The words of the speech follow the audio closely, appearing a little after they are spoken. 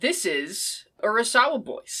This is Urasawa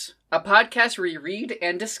Boys, a podcast where we read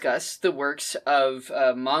and discuss the works of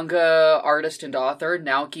manga artist and author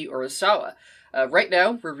Naoki Urasawa. Right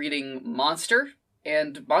now, we're reading Monster,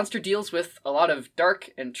 and Monster deals with a lot of dark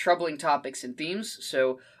and troubling topics and themes,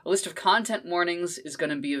 so a list of content warnings is going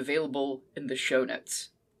to be available in the show notes.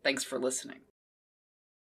 Thanks for listening.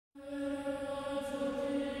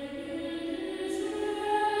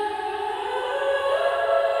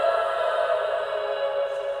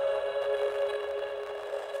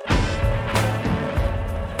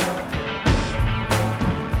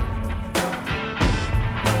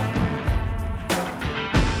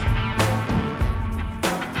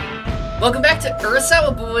 Welcome back to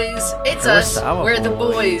Urasawa Boys. It's Urasawa us. We're the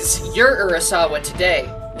Boys. boys. You're Urasawa today,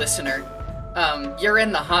 listener. You're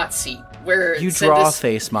in the hot seat. You draw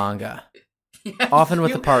face manga. Yeah, Often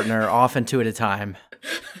with a partner, often two at a time.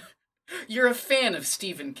 You're a fan of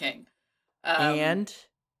Stephen King. And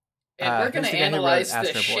we're going who's to the guy who wrote analyze the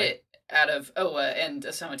Astro Boy? shit out of and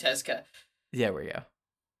Osamu Tezuka. There we go.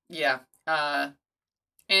 Yeah.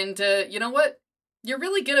 You know what? You're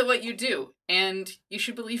really good at what you do, and you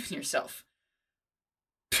should believe in yourself.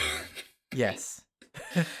 Yes.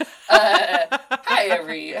 Hi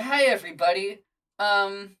everybody.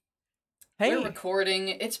 Hey. We're recording.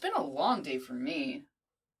 It's been a long day for me.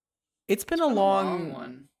 It's been a Been long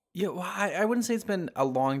one. Yeah, well, I wouldn't say it's been a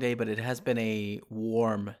long day, but it has been a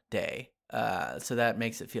warm day. So that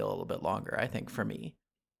makes it feel a little bit longer, I think, for me.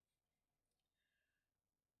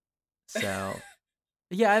 So,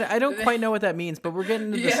 yeah, I don't quite know what that means, but we're getting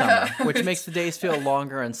into the summer, which makes the days feel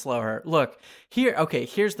longer and slower. Look,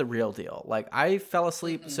 here's the real deal. Like, I fell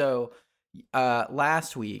asleep, so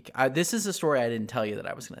last week, this is a story I didn't tell you that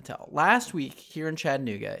I was going to tell. Last week, here in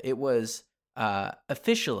Chattanooga, it was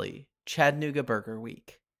officially Chattanooga Burger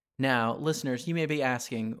Week. Now, listeners, you may be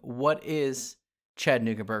asking, what is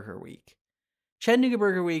Chattanooga Burger Week? Chattanooga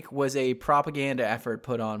Burger Week was a propaganda effort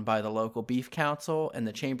put on by the local Beef Council and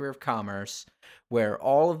the Chamber of Commerce, where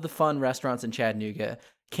all of the fun restaurants in Chattanooga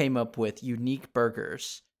came up with unique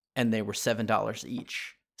burgers, and they were $7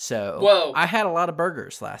 each. So Whoa. I had a lot of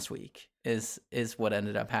burgers last week, is what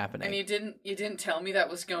ended up happening. And you didn't tell me that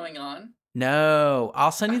was going on? No,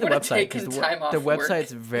 I'll send you the I would've website because taken time off the work,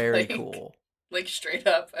 website's very like- cool. Like, straight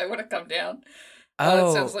up. I would have come down.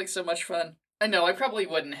 Oh, That sounds like so much fun. I know, I probably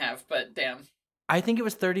wouldn't have, but damn. I think it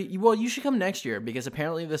was 30. Well, you should come next year because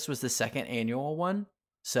apparently this was the second annual one.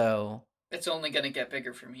 So It's only gonna get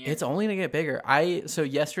bigger from here. it's only going to get bigger. So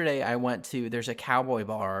yesterday I went to, there's a cowboy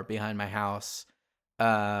bar behind my house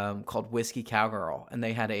called Whiskey Cowgirl, and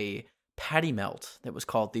they had a patty melt that was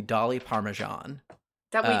called the Dolly Parmesan.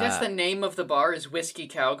 That's the name of the bar, is Whiskey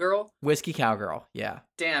Cowgirl? Whiskey Cowgirl, yeah.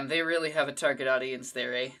 Damn, they really have a target audience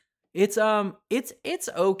there, eh? It's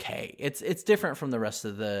okay. It's different from the rest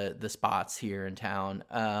of the spots here in town.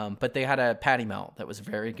 But they had a patty melt that was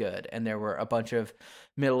very good, and there were a bunch of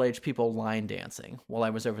middle-aged people line dancing while I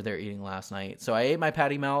was over there eating last night. So I ate my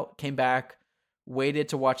patty melt, came back, waited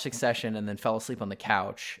to watch Succession, and then fell asleep on the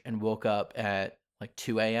couch and woke up at like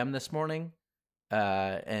 2 a.m. this morning,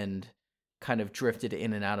 and kind of drifted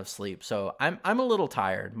in and out of sleep. So I'm a little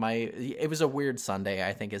tired. It was a weird Sunday,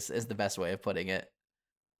 I think is the best way of putting it.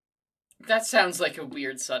 That sounds like a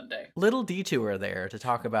weird Sunday. Little detour there to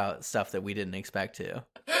talk about stuff that we didn't expect to.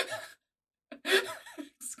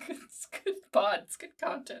 It's good pod. It's good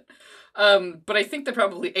content. But I think they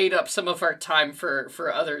probably ate up some of our time for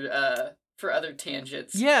other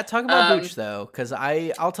tangents. Yeah, talk about Booch though, because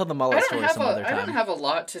I'll tell the mullet story some other time. I don't have a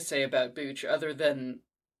lot to say about Booch other than,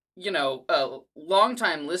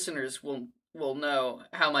 longtime listeners will know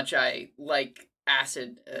how much I like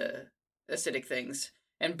acidic things.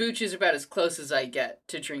 And Booch is about as close as I get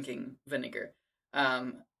to drinking vinegar,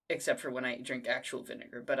 except for when I drink actual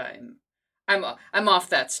vinegar. But I'm off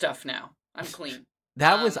that stuff now. I'm clean.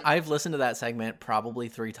 I've listened to that segment probably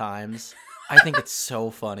 3 times. I think it's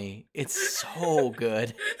so funny. It's so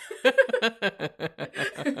good.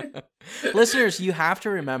 Listeners, you have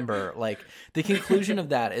to remember, like, the conclusion of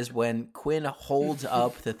that is when Quinn holds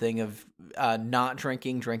up the thing of not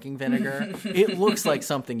drinking vinegar. It looks like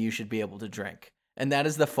something you should be able to drink. And that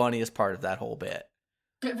is the funniest part of that whole bit.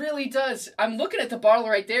 It really does. I'm looking at the bottle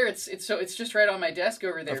right there. It's just right on my desk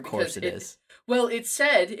over there. Of course it is. Well, it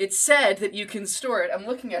said that you can store it. I'm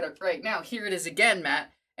looking at it right now. Here it is again,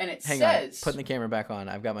 Matt. And it Hang says... on, putting the camera back on.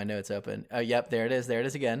 I've got my notes open. Yep, there it is. There it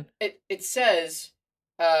is again. It says,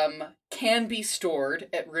 can be stored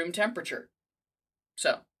at room temperature.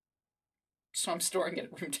 So I'm storing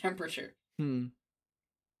it at room temperature.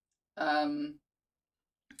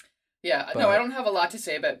 Yeah, no, I don't have a lot to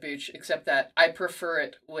say about Booch, except that I prefer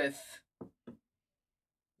it with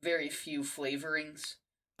very few flavorings.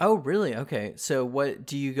 Oh, really? Okay. So what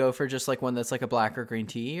do you go for, just like one that's like a black or green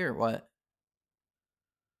tea, or what?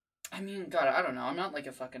 I mean, God, I don't know. I'm not like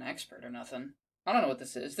a fucking expert or nothing. I don't know what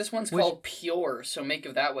this is. This one's Which called Pure, so make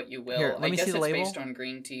of that what you Here, will. let I me see guess the it's label. based on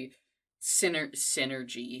green tea.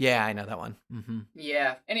 Synergy. Yeah, I know that one. Mm-hmm.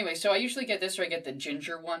 Yeah. Anyway, so I usually get this, or I get the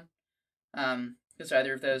ginger one. It's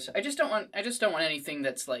either of those. I just don't want anything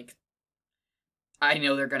that's like, I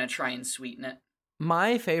know they're gonna try and sweeten it.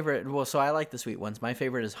 My favorite, well, so I like the sweet ones. My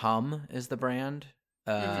favorite is Hum, is the brand.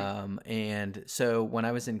 And so when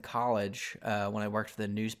I was in college, when I worked for the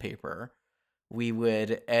newspaper, we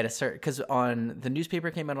would at a certain, because on the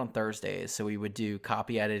newspaper came out on Thursdays, so we would do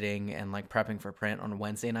copy editing and like prepping for print on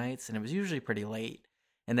Wednesday nights, and it was usually pretty late.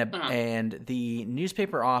 And the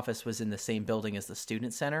newspaper office was in the same building as the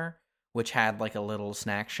student center, which had like a little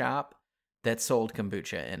snack shop that sold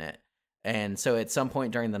kombucha in it. And so at some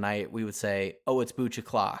point during the night, we would say, "Oh, it's Booch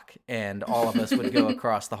o'clock," and all of us would go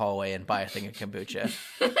across the hallway and buy a thing of kombucha.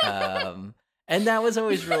 And that was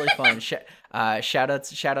always really fun. Shout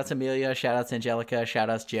outs Amelia, shout outs Angelica,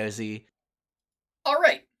 shout outs Josie. All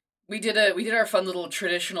right, we did our fun little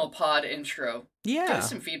traditional pod intro. Yeah, give us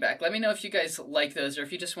some feedback. Let me know if you guys like those, or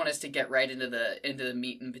if you just want us to get right into the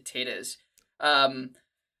meat and potatoes. We're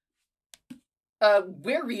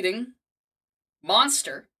reading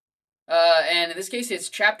Monster. And in this case, it's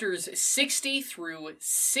chapters 60 through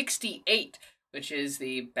 68, which is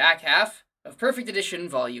the back half of Perfect Edition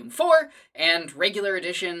Volume 4 and Regular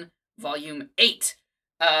Edition Volume 8.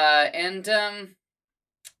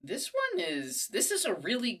 This is a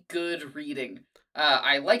really good reading.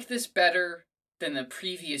 I like this better than the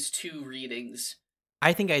previous two readings.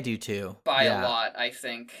 I think I do too. By a lot, I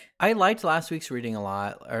think. I liked last week's reading a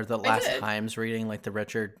lot, or the last time's reading, like the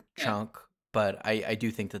Richard chunk. But I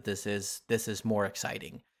do think that this is more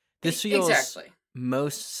exciting. This feels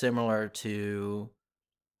most similar to,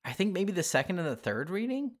 I think, maybe the second and the third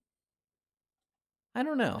reading. I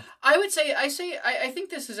don't know. I think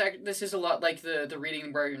this is a lot like the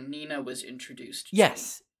reading where Nina was introduced.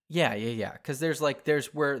 Yes. Yeah. Because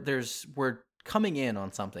we're coming in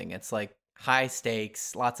on something. It's like high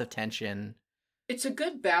stakes, lots of tension. It's a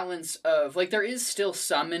good balance of, like, there is still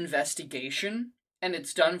some investigation, and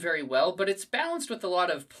it's done very well, but it's balanced with a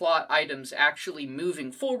lot of plot items actually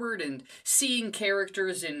moving forward and seeing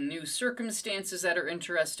characters in new circumstances that are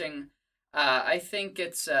interesting. I think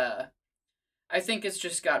it's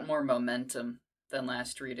just got more momentum than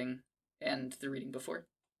last reading and the reading before.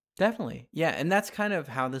 Definitely. Yeah, and that's kind of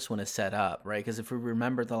how this one is set up, right? Because if we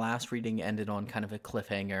remember, the last reading ended on kind of a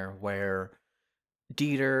cliffhanger where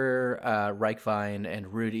Dieter, Reichwein,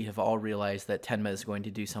 and Rudy have all realized that Tenma is going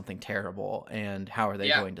to do something terrible, and how are they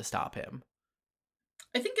going to stop him?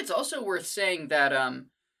 I think it's also worth saying that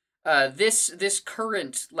this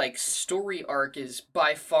current like story arc is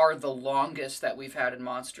by far the longest that we've had in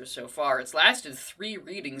Monster so far. It's lasted 3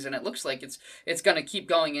 readings, and it looks like it's going to keep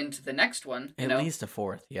going into the next one. At least a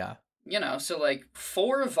 4th, yeah. So like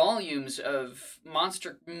 4 volumes of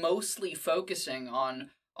Monster mostly focusing on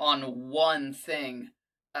one thing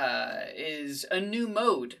is a new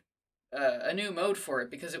mode for it,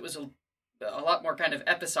 because it was a lot more kind of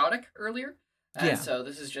episodic earlier. And so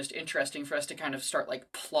this is just interesting for us to kind of start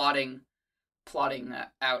like plotting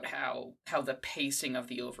out how the pacing of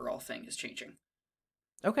the overall thing is changing.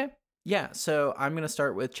 Okay. Yeah, so I'm going to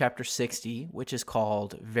start with chapter 60, which is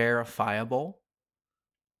called Verifiable.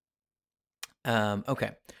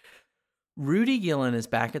 Okay. Rudy Gillen is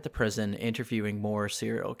back at the prison interviewing more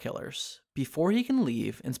serial killers. Before he can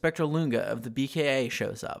leave, Inspector Lunga of the BKA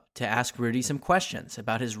shows up to ask Rudy some questions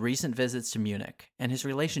about his recent visits to Munich and his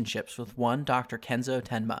relationships with one Dr. Kenzo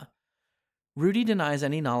Tenma. Rudy denies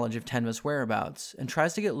any knowledge of Tenma's whereabouts and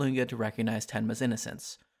tries to get Lunga to recognize Tenma's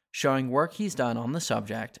innocence, showing work he's done on the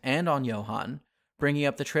subject and on Johann, bringing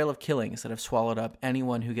up the trail of killings that have swallowed up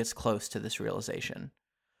anyone who gets close to this realization.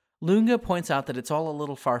 Lunga points out that it's all a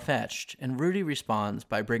little far-fetched, and Rudy responds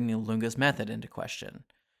by bringing Lunga's method into question.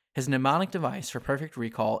 His mnemonic device for perfect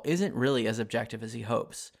recall isn't really as objective as he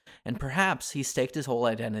hopes, and perhaps he staked his whole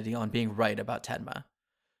identity on being right about Tenma.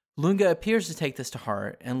 Lunga appears to take this to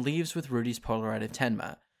heart and leaves with Rudy's Polaroid of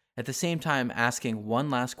Tenma, at the same time asking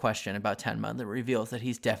one last question about Tenma that reveals that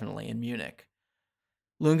he's definitely in Munich.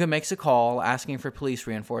 Lunga makes a call asking for police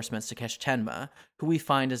reinforcements to catch Tenma, who we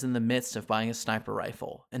find is in the midst of buying a sniper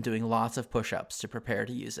rifle and doing lots of push-ups to prepare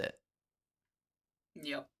to use it.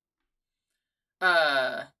 Yep.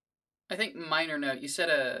 I think minor note, you said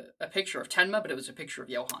a picture of Tenma, but it was a picture of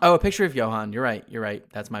Johann. Oh, a picture of Johann. You're right.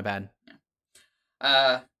 That's my bad.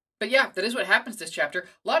 Yeah. But yeah, that is what happens this chapter.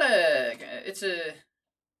 It's a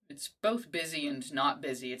it's both busy and not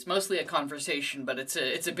busy. It's mostly a conversation, but it's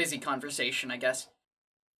a busy conversation, I guess.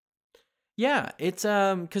 Yeah, it's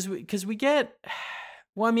because we get,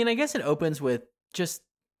 well, I mean, I guess it opens with just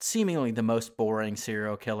seemingly the most boring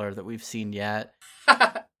serial killer that we've seen yet.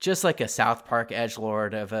 Just like a South Park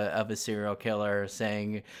edgelord of a serial killer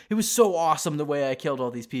saying, "It was so awesome the way I killed all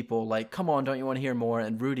these people. Like, come on, don't you want to hear more?"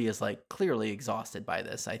 And Rudy is like clearly exhausted by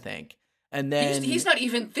this, I think. And then he's not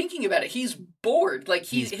even thinking about it. He's bored. Like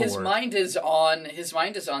he's his bored. mind is on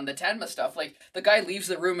the Tenma stuff. Like the guy leaves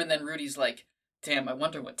the room and then Rudy's like, "Damn, I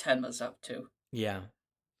wonder what Tenma's up to." Yeah.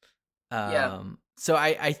 Yeah. So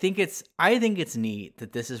I think it's neat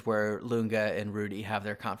that this is where Lunga and Rudy have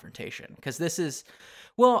their confrontation, because this is,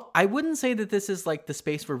 well, I wouldn't say that this is like the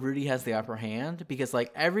space where Rudy has the upper hand, because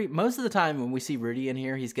like most of the time when we see Rudy in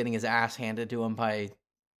here, he's getting his ass handed to him by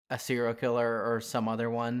a serial killer or some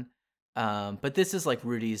other one. But this is like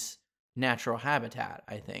Rudy's natural habitat,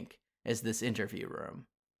 I think, is this interview room.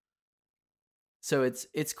 So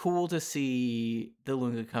it's cool to see the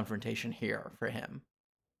Lunga confrontation here for him.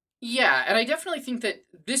 Yeah, and I definitely think that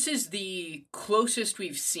this is the closest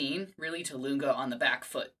we've seen, really, to Lunga on the back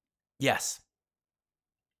foot. Yes.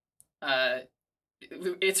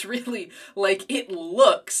 It's really, like, it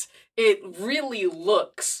really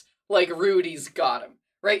looks like Rudy's got him,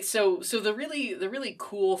 right? So the really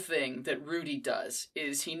cool thing that Rudy does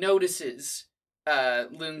is he notices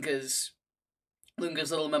Lunga's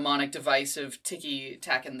little mnemonic device of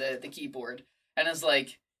ticky-tacking the keyboard, and is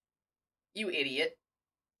like, "You idiot."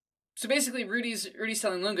 So basically, Rudy's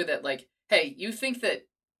telling Lunga that, like, hey, you think that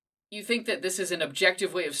this is an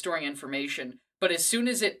objective way of storing information, but as soon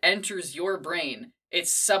as it enters your brain,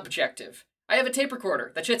 it's subjective. I have a tape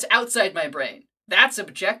recorder. That shit's outside my brain. That's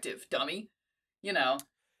objective, dummy. You know?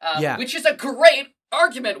 Yeah. Which is a great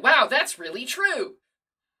argument. Wow, that's really true.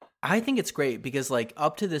 I think it's great because, like,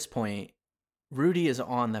 up to this point, Rudy is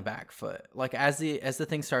on the back foot. Like, as the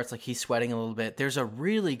thing starts, like, he's sweating a little bit. There's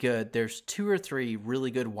 2 or 3 really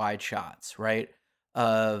good wide shots, right?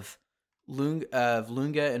 Of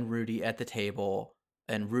Lunga and Rudy at the table,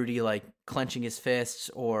 and Rudy, like, clenching his fists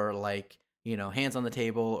or, like, you know, hands on the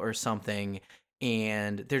table or something.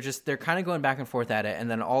 And they're kind of going back and forth at it. And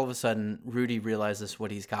then all of a sudden, Rudy realizes what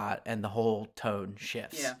he's got and the whole tone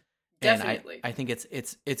shifts. Yeah, definitely. And I think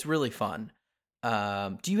it's really fun.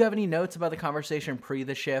 Do you have any notes about the conversation pre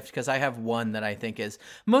the shift? Because I have one that I think is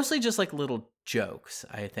mostly just like little jokes,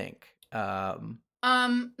 I think.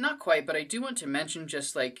 Not quite, but I do want to mention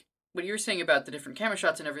just like what you were saying about the different camera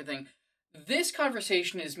shots and everything. This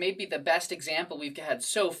conversation is maybe the best example we've had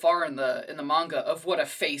so far in the manga of what a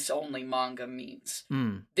face-only manga means.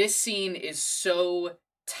 This scene is so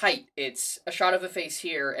tight. It's a shot of a face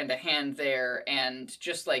here and a hand there, and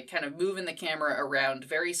just like kind of moving the camera around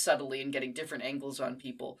very subtly and getting different angles on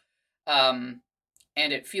people. And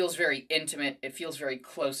it feels very intimate, it feels very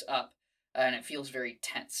close up, and it feels very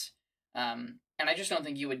tense. And I just don't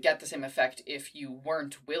think you would get the same effect if you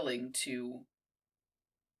weren't willing to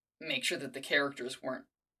make sure that the characters weren't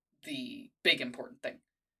the big important thing.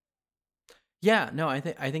 Yeah, no, I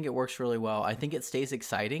think it works really well. I think it stays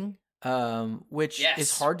exciting. Which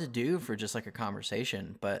is hard to do for just like a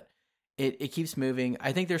conversation, but it keeps moving.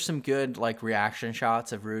 I think there's some good like reaction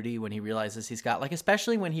shots of Rudy when he realizes he's got, like,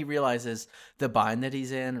 especially when he realizes the bind that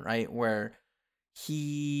he's in, right? Where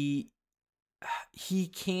he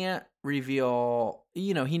can't reveal,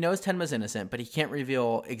 you know, he knows Tenma's innocent, but he can't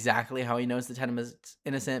reveal exactly how he knows that Tenma's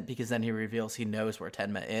innocent, because then he reveals he knows where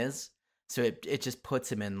Tenma is. So it just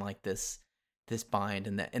puts him in like this bind,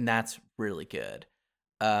 and that's really good.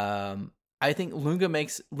 I think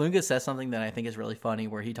Lunga says something that I think is really funny,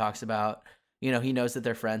 where he talks about, you know, he knows that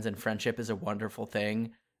they're friends and friendship is a wonderful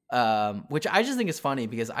thing. Which I just think is funny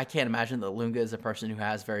because I can't imagine that Lunga is a person who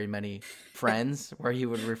has very many friends where he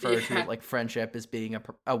would refer to like friendship as being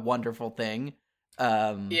a wonderful thing.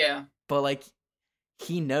 But like,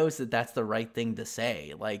 he knows that that's the right thing to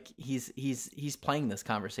say. Like he's playing this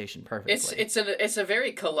conversation perfectly. It's a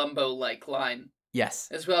very Columbo-like line. Yes.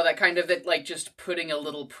 As well, that kind of that, like, just putting a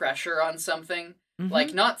little pressure on something. Mm-hmm.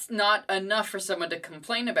 Like, not enough for someone to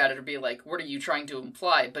complain about it or be like, what are you trying to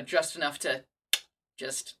imply? But just enough to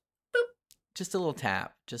just boop. Just a little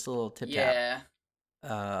tap. Just a little tap. Yeah.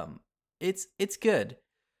 It's good.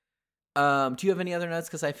 Do you have any other notes?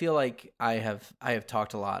 Because I feel like I have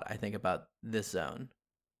talked a lot, I think, about this zone.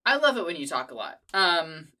 I love it when you talk a lot.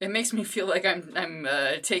 It makes me feel like I'm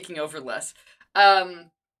taking over less.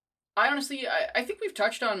 I honestly think we've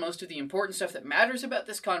touched on most of the important stuff that matters about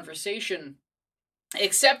this conversation,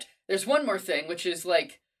 except there's one more thing, which is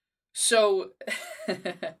like, so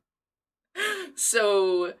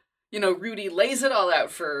Rudy lays it all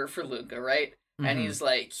out for Lunga, right? Mm-hmm. And he's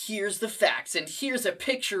like, here's the facts, and here's a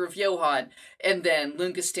picture of Johan. And then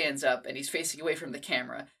Lunga stands up, and he's facing away from the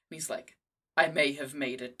camera. And he's like, I may have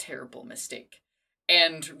made a terrible mistake.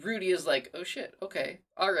 And Rudy is like, oh shit, okay,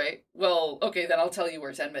 alright. Well, okay, then I'll tell you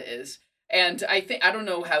where Tenma is. And I don't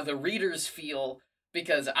know how the readers feel,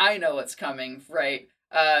 because I know what's coming, right?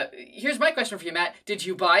 Here's my question for you, Matt. Did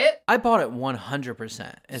you buy it? I bought it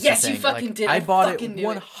 100%. Yes, you fucking did. I bought it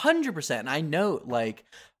 100%. And I know,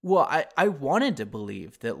 I wanted to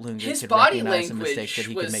believe that Lunga could recognize a mistake that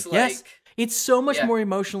he could make. Yes, it's so much more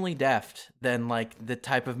emotionally deft than, the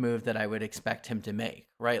type of move that I would expect him to make,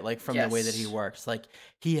 right? From the way that he works.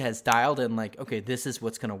 He has dialed in, okay, this is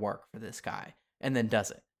what's going to work for this guy, and then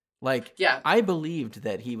does it. I believed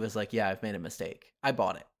that he was I've made a mistake. I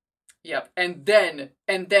bought it. Yep, and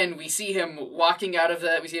then we see him walking out of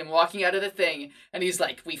the thing, and he's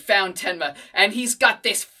like, we found Tenma, and he's got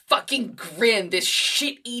this fucking grin, this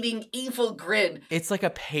shit-eating evil grin. It's like a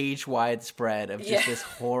page wide spread of just this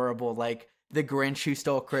horrible, the Grinch Who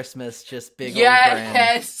Stole Christmas, just big old grin.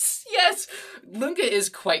 Yes, Lunga is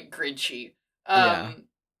quite grinchy.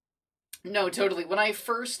 No, totally. When I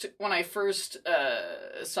first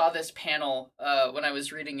saw this panel, when I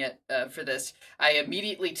was reading it for this, I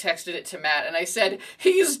immediately texted it to Matt, and I said,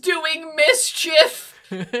 he's doing mischief!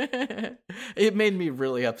 It made me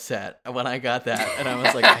really upset when I got that, and I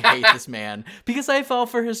was like, I hate this man. Because I fell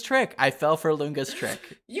for his trick. I fell for Lunga's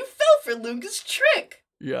trick. You fell for Lunga's trick!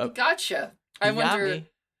 Yep. Gotcha. I wonder...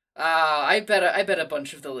 I bet a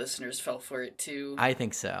bunch of the listeners fell for it too. I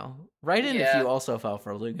think so. Write in if you also fell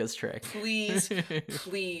for Lunga's trick.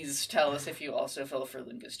 Please tell us if you also fell for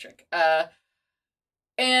Lunga's trick.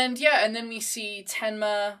 And then we see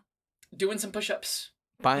Tenma doing some push-ups.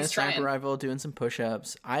 Buying a sniper rifle, doing some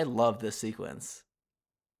push-ups. I love this sequence.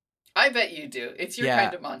 I bet you do. It's your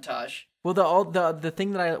kind of montage. Well, the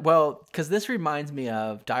thing that because this reminds me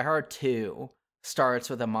of Die Hard 2. Starts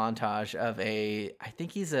with a montage of I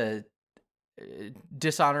think he's a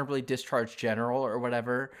dishonorably discharged general or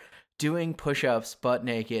whatever, doing push-ups butt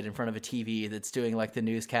naked in front of a TV that's doing the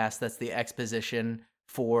newscast that's the exposition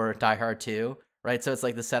for Die Hard 2, right? So it's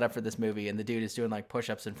the setup for this movie, and the dude is doing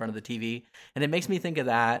push-ups in front of the TV, and it makes me think of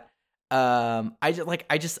that.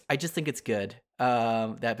 I just think it's good.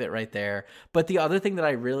 That bit right there. But the other thing that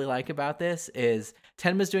I really like about this is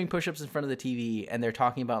Tenma's doing push-ups in front of the TV, and they're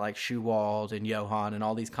talking about Schuwald and Johan and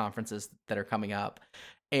all these conferences that are coming up.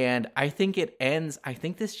 And I think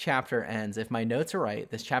this chapter ends, if my notes are right,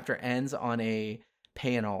 this chapter ends on a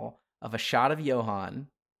panel of a shot of Johan,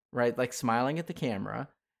 right? Smiling at the camera.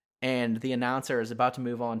 And the announcer is about to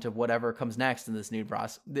move on to whatever comes next in this news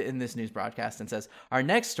broadcast, and says, "Our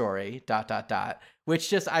next story, ...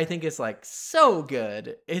 which just I think is so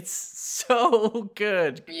good. It's so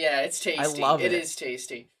good. Yeah, it's tasty. I love it. It is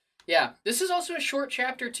tasty. Yeah, this is also a short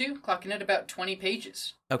chapter too, clocking at about 20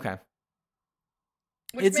 pages. Okay,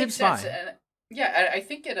 which makes sense. Fine. I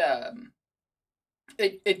think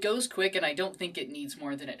it goes quick, and I don't think it needs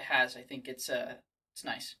more than it has. I think it's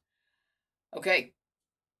nice. Okay.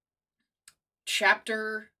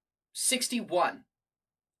 Chapter 61.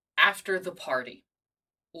 After the party.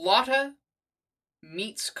 Lotta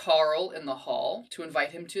meets Carl in the hall to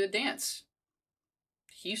invite him to a dance.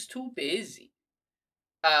 He's too busy.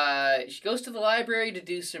 She goes to the library to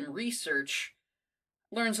do some research,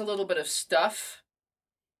 learns a little bit of stuff,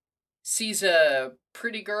 sees a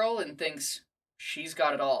pretty girl and thinks she's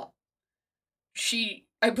got it all.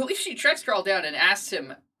 I believe she tracks Carl down and asks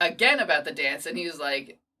him again about the dance, and he's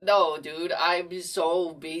like, no, dude, I'm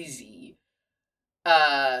so busy.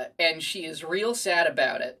 And she is real sad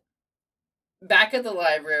about it. Back at the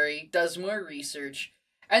library, does more research,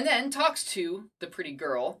 and then talks to the pretty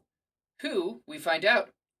girl, who, we find out,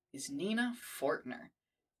 is Nina Fortner.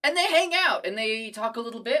 And they hang out, and they talk a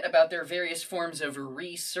little bit about their various forms of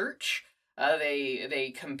research.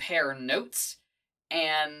 They compare notes,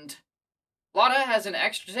 and Lotta has an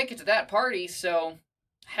extra ticket to that party, so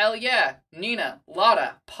hell yeah, Nina,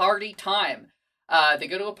 Lotta, party time. They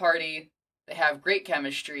go to a party, they have great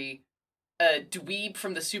chemistry, a dweeb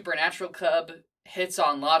from the Supernatural Club hits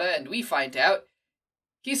on Lotta, and we find out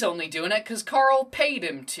he's only doing it because Carl paid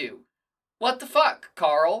him to. What the fuck,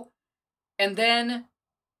 Carl? And then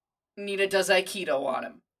Nina does Aikido on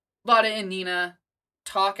him. Lotta and Nina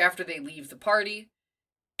talk after they leave the party,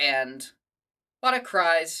 and Lotta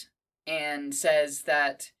cries and says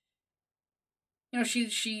that,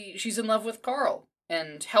 she's in love with Carl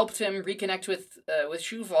and helped him reconnect with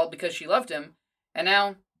Schuwald because she loved him, and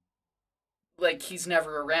now, he's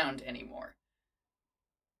never around anymore.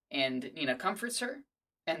 And Nina comforts her,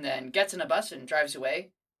 and then gets in a bus and drives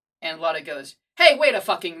away, And Lotta goes, "Hey, wait a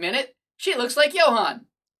fucking minute! She looks like Johan!"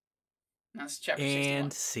 That's chapter 61.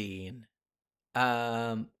 And scene.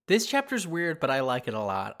 This chapter's weird, but I like it a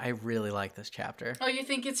lot. I really like this chapter. Oh, you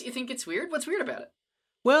think it's weird? What's weird about it?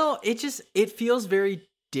 Well, it feels very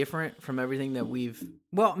different from everything that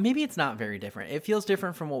well, maybe it's not very different. It feels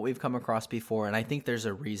different from what we've come across before, and I think there's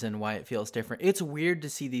a reason why it feels different. It's weird to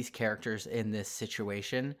see these characters in this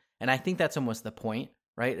situation, and I think that's almost the point,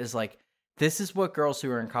 right? Is like, this is what girls who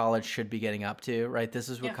are in college should be getting up to, right? This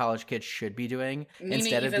is what college kids should be doing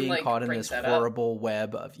instead of being caught in this horrible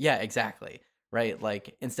web of, exactly, right?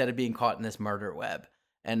 Like, instead of being caught in this murder web.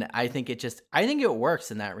 And I think it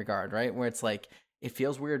works in that regard, right? Where it's like, it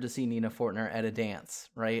feels weird to see Nina Fortner at a dance,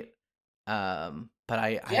 right? But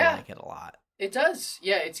I like it a lot. It does.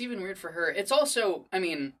 Yeah, it's even weird for her. It's also, I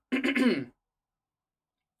mean, you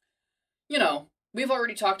know, we've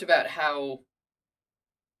already talked about how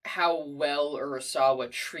well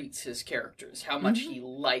Urasawa treats his characters, how much he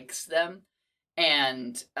likes them.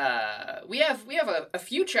 And we have a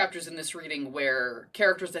few chapters in this reading where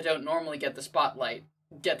characters that don't normally get the spotlight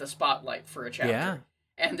for a chapter. Yeah.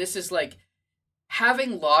 And this is like,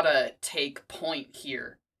 having Lotta take point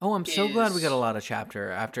here. Oh, I'm so glad we got a Lotta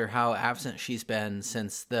chapter after how absent she's been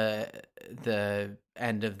since the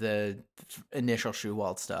end of the initial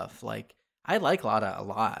Schuwald stuff. Like, I like Lotta a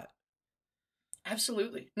lot.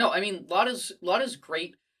 Absolutely. No, I mean, Lotta's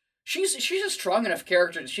great. She's a strong enough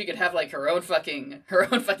character that she could have like her own fucking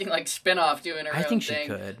like spin-off doing her own thing. I think she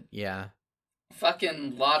could. Yeah.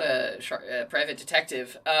 Fucking Lotta, private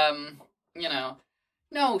detective. You know.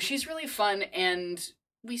 No, she's really fun, and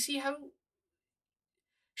we see how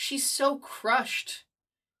she's so crushed.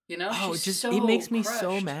 You know? Oh, it makes me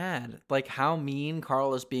so mad. Like, how mean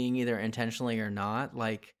Carl is being, either intentionally or not.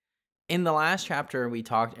 Like, in the last chapter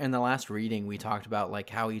in the last reading, we talked about, like,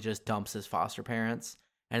 how he just dumps his foster parents.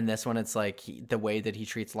 And this one, it's like, the way that he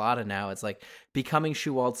treats Lotta now, it's like, becoming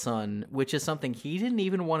Schuwald's son, which is something he didn't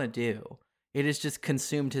even want to do. It has just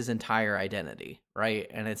consumed his entire identity, right?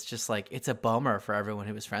 And it's just like, it's a bummer for everyone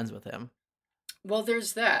who was friends with him. Well,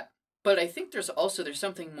 there's that. But I think there's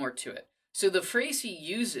something more to it. So the phrase he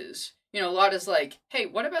uses, you know, Lotta's like, hey,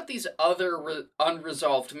 what about these other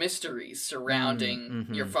unresolved mysteries surrounding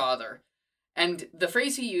your father? And the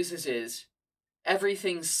phrase he uses is,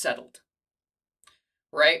 everything's settled.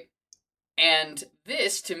 Right? And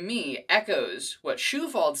this, to me, echoes what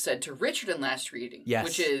Schuwald said to Richard in last reading. Yes.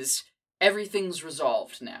 Which is, everything's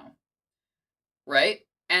resolved now. Right?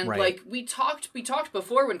 And, like, we talked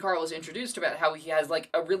before when Carl was introduced about how he has, like,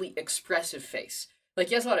 a really expressive face. Like,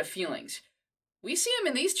 he has a lot of feelings. We see him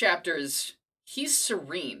in these chapters, he's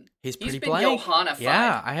serene. He's pretty been blank. Johannified.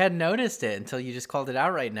 Yeah, I hadn't noticed it until you just called it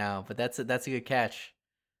out right now, but that's a good catch.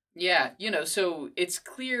 Yeah, you know, so it's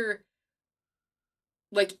clear,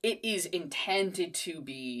 like, it is intended to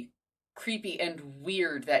be creepy and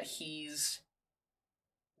weird that he's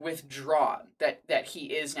withdrawn, that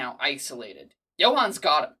he is now isolated. Johan's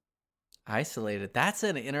got him. Isolated. That's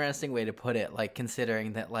an interesting way to put it, like,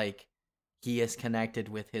 considering that, like, he is connected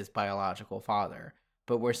with his biological father,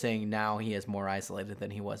 but we're saying now he is more isolated than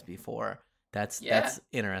he was before. That's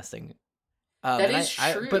interesting. That is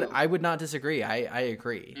true. But I would not disagree. I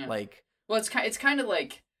agree. Yeah. Like, well, it's kind of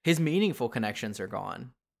like his meaningful connections are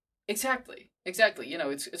gone. Exactly. You know,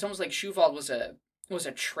 it's almost like Schuwald was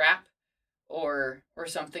a trap or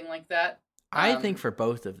something like that. I think for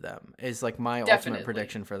both of them is like my ultimate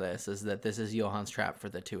prediction for this is that this is Johan's trap for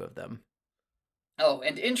the two of them. Oh,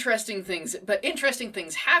 and interesting things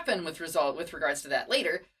happen with regards to that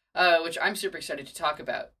later, which I'm super excited to talk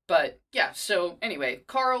about. But yeah, so anyway,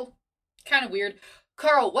 Carl, kind of weird.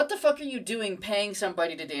 Carl, what the fuck are you doing paying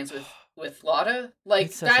somebody to dance with Lotta? Like,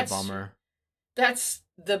 it's such a bummer. That's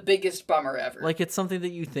the biggest bummer ever. Like, it's something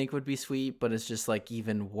that you think would be sweet, but it's just, like,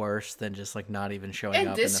 even worse than just, like, not even showing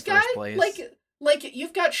up in the first place. Like,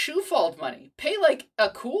 you've got Schuwald money. Pay, like, a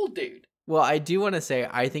cool dude. Well, I do want to say,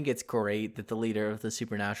 I think it's great that the leader of the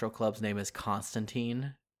Supernatural Club's name is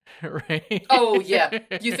Constantine, right? Oh, yeah.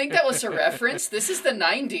 You think that was a reference? This is the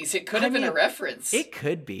 90s. It could have been a reference. It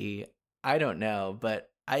could be. I don't know, but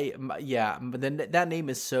but then that name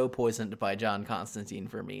is so poisoned by John Constantine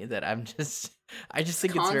for me that I just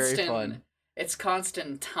think it's very fun. It's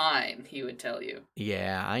Constantine, he would tell you.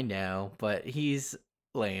 Yeah, I know, but he's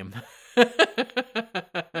lame.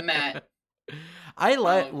 Matt. I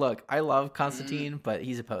love Constantine, but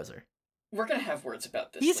he's a poser. We're gonna have words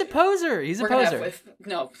about this. He's later. A poser. He's a poser.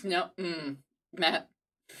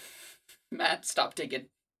 Matt, stop digging.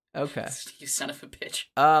 Okay. You son of a bitch.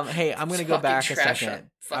 Hey, I'm gonna go back a second.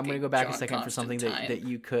 I'm gonna go back John a second for something that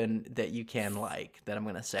you can like that I'm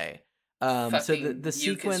gonna say. So the mucus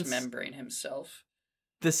sequence membrane himself.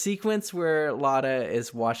 The sequence where Lotta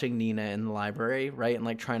is watching Nina in the library, right, and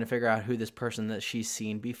like trying to figure out who this person that she's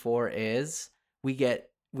seen before is, we get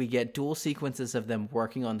dual sequences of them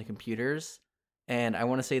working on the computers, and I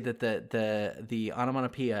want to say that the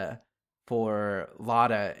onomatopoeia for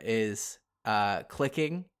Lotta is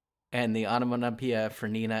clicking, and the onomatopoeia for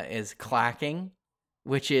Nina is clacking,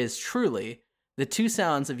 which is truly the two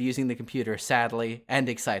sounds of using the computer sadly and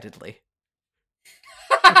excitedly.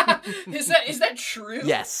 Is that true?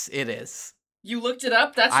 Yes, it is. You looked it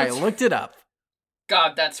up? I looked it up.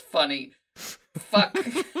 God, that's funny. Fuck.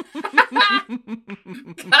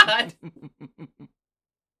 God.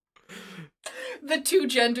 The two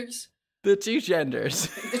genders. The two genders.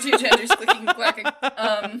 The two genders clicking and clacking.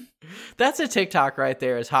 That's a TikTok right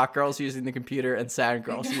there, is hot girls using the computer and sad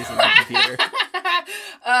girls using the computer.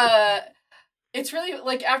 It's really,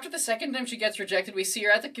 like, after the second time she gets rejected, we see her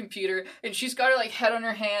at the computer, and she's got her, like, head on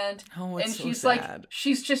her hand. Oh, it's and so she's, sad. like,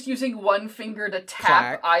 she's just using one finger to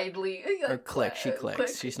tap idly. Or click. She clicks. Click.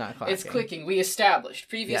 She's not clacking. It's clicking. We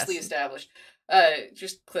previously established.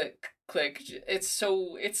 Just click. It's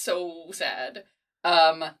so sad.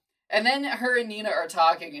 And then her and Nina are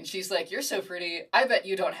talking, and she's like, "You're so pretty. I bet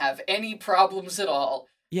you don't have any problems at all."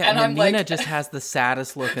 Yeah, and then Nina just has the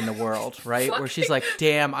saddest look in the world, right? Where she's like,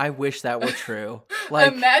 damn, I wish that were true.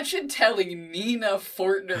 Like, imagine telling Nina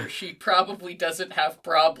Fortner she probably doesn't have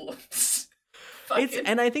problems.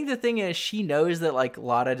 And I think the thing is, she knows that, like,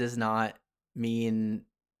 Lotta does not mean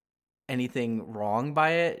anything wrong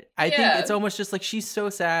by it. I think it's almost just like she's so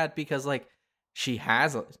sad because, like,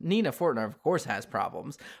 Nina Fortner, of course, has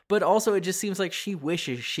problems, but also it just seems like she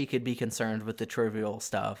wishes she could be concerned with the trivial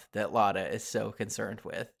stuff that Lotta is so concerned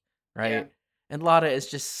with, right? Yeah. And Lotta is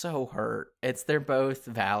just so hurt. They're both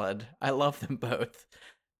valid. I love them both.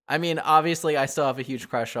 I mean, obviously, I still have a huge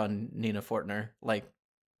crush on Nina Fortner. Like,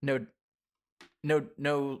 no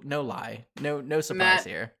lie, no surprise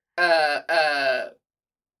here.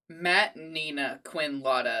 Matt, Nina, Quinn,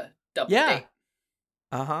 Lotta, double date.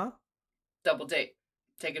 Double date.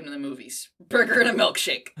 Take him to the movies. Burger and a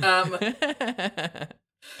milkshake.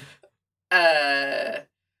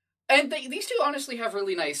 And these two honestly have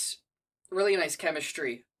really nice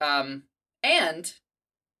chemistry. And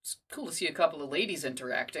it's cool to see a couple of ladies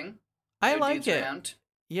interacting. I like it. Around.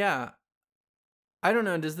 Yeah. I don't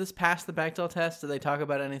know. Does this pass the Bechdel test? Do they talk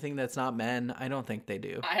about anything that's not men? I don't think they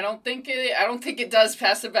do. I don't think it does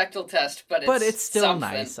pass the Bechdel test, but it's still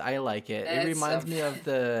something. Nice. I like it. It reminds me of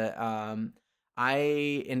the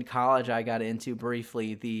in college I got into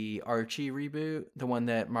briefly the Archie reboot, the one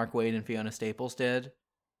that Mark Waid and Fiona Staples did.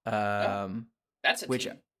 That's which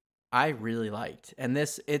team. I really liked. And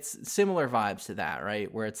it's similar vibes to that,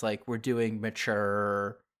 right? Where it's like we're doing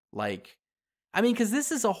mature, like, I mean, because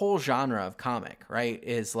this is a whole genre of comic, right?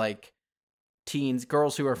 Is like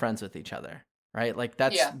girls who are friends with each other, right? Like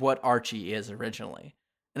that's what Archie is originally.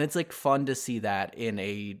 And it's like fun to see that in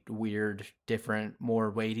a weird, different, more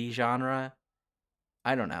weighty genre.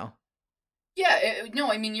 I don't know. Yeah, no,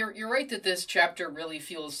 I mean, you're right that this chapter really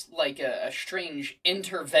feels like a strange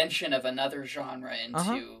intervention of another genre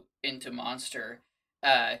into Monster,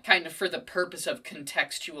 kind of for the purpose of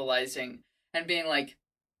contextualizing and being like,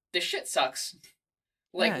 this shit sucks.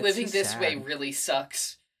 Like, living this way really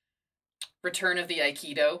sucks. Return of the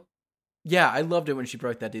Aikido. Yeah, I loved it when she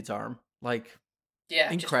broke that dude's arm. Like,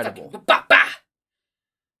 incredible. Just fucking,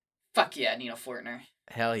 fuck yeah, Nina Fortner.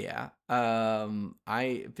 Hell yeah.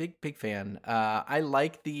 I big fan. I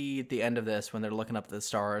like the end of this when they're looking up at the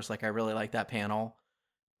stars. Like, I really like that panel.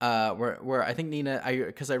 Where I think Nina,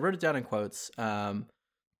 because I wrote it down in quotes.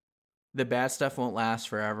 The bad stuff won't last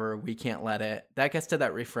forever. We can't let it. That gets to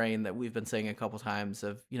that refrain that we've been saying a couple times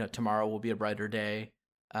of, tomorrow will be a brighter day.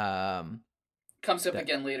 Comes up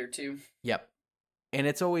again later too. Yep. And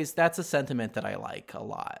that's a sentiment that I like a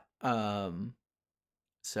lot.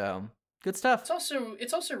 So good stuff.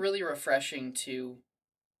 It's also really refreshing to,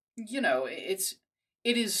 it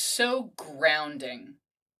is so grounding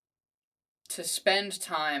to spend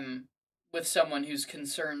time with someone whose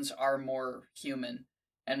concerns are more human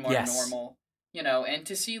and more normal, and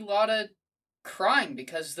to see Lotta crying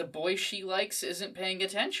because the boy she likes isn't paying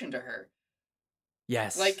attention to her.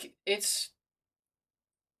 Yes. Like, it's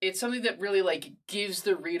something that really, like, gives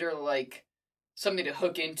the reader, like, something to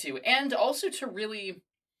hook into, and also to really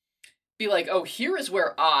be like, oh, here is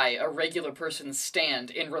where I, a regular person,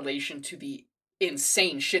 stand in relation to the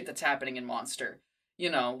insane shit that's happening in Monster.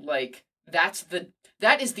 Like, that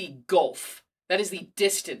is the gulf. That is the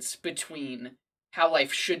distance between how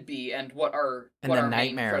life should be and what our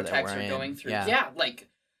main protagonists are going through. Yeah, like,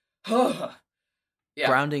 Yeah.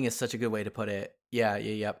 Grounding is such a good way to put it.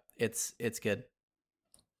 Yep. It's good.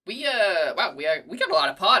 We got a lot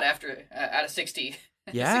of pod after out of 60.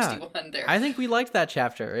 Yeah. 61 there. I think we liked that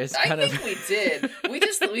chapter. I think we did.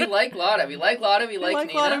 We like Lotta. We like Lotta. We like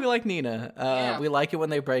Nina. Lotta. We like Nina. We like it when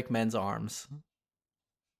they break men's arms.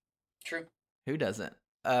 True. Who doesn't?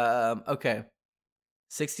 Okay.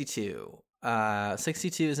 62.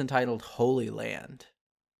 62 is entitled Holy Land.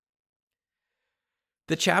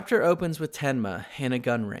 The chapter opens with Tenma in a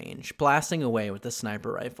gun range, blasting away with a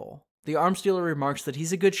sniper rifle. The arms dealer remarks that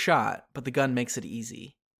he's a good shot, but the gun makes it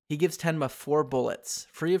easy. He gives Tenma 4 bullets,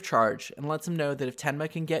 free of charge, and lets him know that if Tenma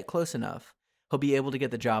can get close enough, he'll be able to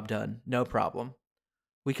get the job done, no problem.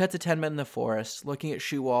 We cut to Tenma in the forest, looking at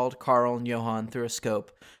Schuwald, Carl, and Johann through a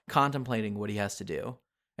scope, contemplating what he has to do.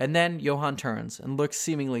 And then Johann turns and looks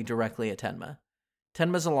seemingly directly at Tenma.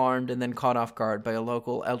 Tenma's alarmed and then caught off guard by a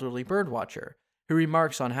local elderly birdwatcher, who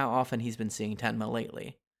remarks on how often he's been seeing Tenma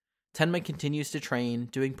lately. Tenma continues to train,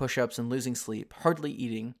 doing push-ups and losing sleep, hardly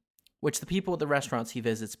eating, which the people at the restaurants he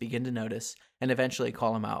visits begin to notice and eventually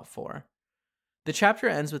call him out for. The chapter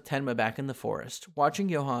ends with Tenma back in the forest, watching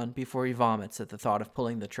Johann before he vomits at the thought of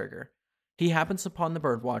pulling the trigger. He happens upon the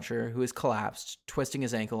birdwatcher, who is collapsed, twisting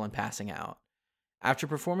his ankle and passing out. After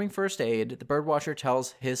performing first aid, the birdwatcher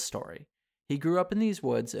tells his story. He grew up in these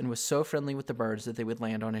woods and was so friendly with the birds that they would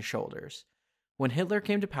land on his shoulders. When Hitler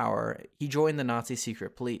came to power, he joined the Nazi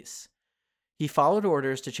secret police. He followed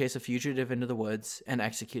orders to chase a fugitive into the woods and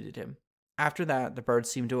executed him. After that, the birds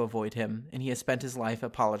seemed to avoid him, and he has spent his life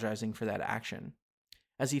apologizing for that action.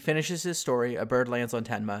 As he finishes his story, a bird lands on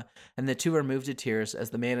Tenma, and the two are moved to tears as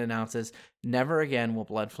the man announces, "Never again will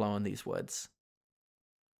blood flow in these woods."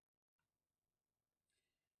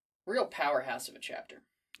 Real powerhouse of a chapter.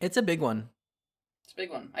 It's a big one. It's a big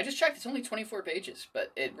one. I just checked, it's only 24 pages,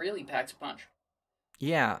 but it really packs a punch.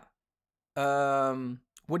 Yeah.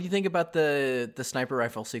 What do you think about the sniper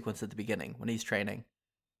rifle sequence at the beginning when he's training?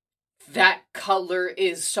 That color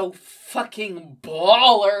is so fucking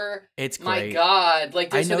baller. It's great. My God. Like,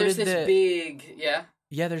 there's this big... Yeah?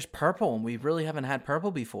 Yeah, there's purple, and we really haven't had purple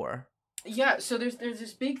before. Yeah, so there's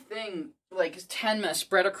this big thing, like, Tenma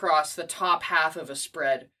spread across the top half of a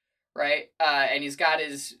spread, right? And he's got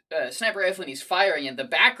his sniper rifle, and he's firing, and the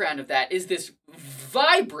background of that is this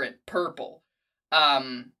vibrant purple.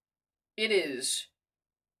 It is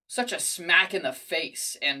such a smack in the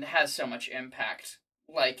face, and has so much impact.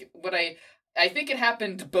 Like, what I think it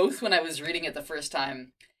happened both when I was reading it the first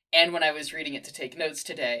time and when I was reading it to take notes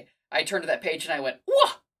today. I turned to that page and I went,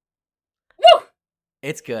 whoa! Woo!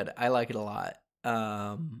 It's good. I like it a lot.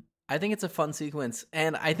 I think it's a fun sequence,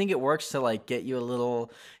 and I think it works to, like, get you a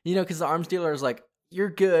little, because the arms dealer is like, you're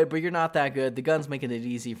good, but you're not that good. The gun's making it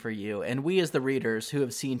easy for you. And we as the readers who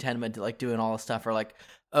have seen Tenma, like, doing all this stuff are like,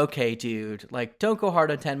 okay, dude, like, don't go hard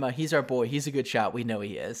on Tenma. He's our boy. He's a good shot. We know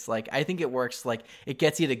he is. Like, I think it works. Like, it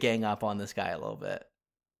gets you to gang up on this guy a little bit.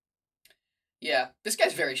 Yeah, this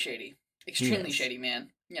guy's very shady. Extremely shady,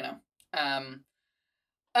 man.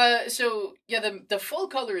 So, yeah, the full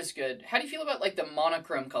color is good. How do you feel about, like, the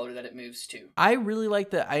monochrome color that it moves to? I really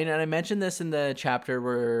like and I mentioned this in the chapter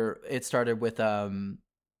where it started with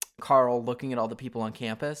Carl looking at all the people on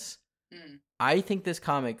campus. Mm. I think this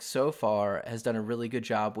comic so far has done a really good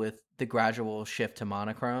job with the gradual shift to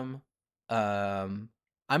monochrome. I'm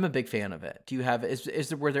a big fan of it. Do you have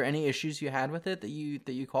were there any issues you had with it that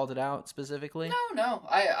you called it out specifically? No.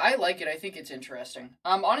 I like it. I think it's interesting.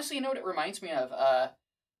 Honestly, you know what it reminds me of?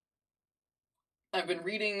 I've been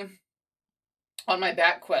reading on my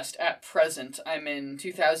back quest at present. I'm in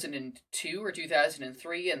 2002 or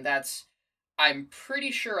 2003, and I'm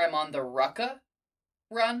pretty sure I'm on the Rucka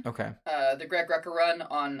run. Okay. The Greg Rucka run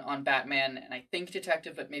on Batman, and I think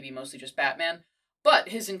Detective, but maybe mostly just Batman. But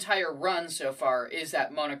his entire run so far is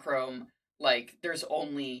that monochrome, like, there's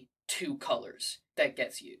only 2 colors that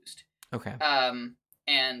gets used. Okay.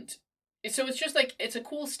 And so it's just, like, it's a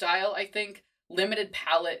cool style, I think. Limited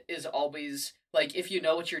palette is always, like, if you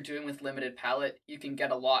know what you're doing with limited palette, you can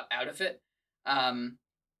get a lot out of it. And,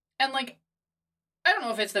 like, I don't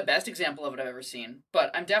know if it's the best example of it I've ever seen,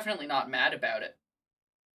 but I'm definitely not mad about it.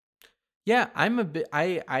 Yeah, I'm a bit.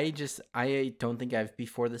 I don't think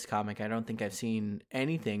before this comic, I don't think I've seen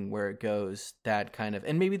anything where it goes that kind of.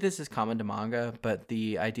 And maybe this is common to manga, but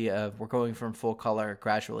the idea of we're going from full color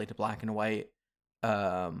gradually to black and white.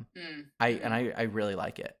 I really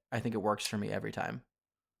like it. I think it works for me every time.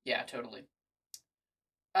 Yeah, totally.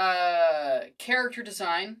 Character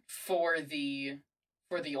design for the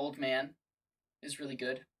old man is really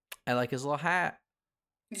good. I like his little hat.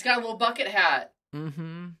 He's got a little bucket hat.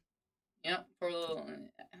 Mm-hmm. Yep, for a little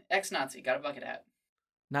ex-Nazi, got a bucket hat.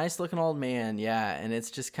 Nice looking old man, yeah, and it's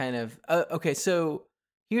just kind of okay. So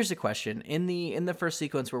here's a question: in the first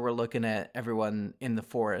sequence where we're looking at everyone in the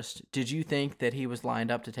forest, did you think that he was lined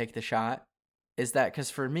up to take the shot? Is that because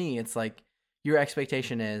for me, it's like your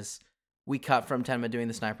expectation is we cut from Tenma doing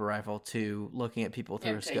the sniper rifle to looking at people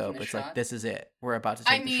through a scope. It's like this is it. We're about to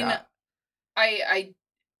take the shot. I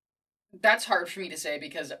that's hard for me to say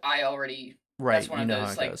because I already that's one of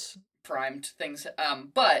those like primed things.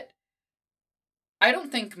 But I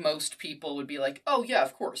don't think most people would be like, oh yeah,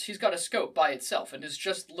 of course, he's got a scope by itself and is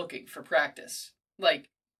just looking for practice. Like,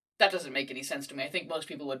 that doesn't make any sense to me. I think most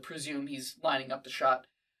people would presume he's lining up the shot.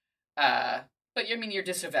 But I mean, you're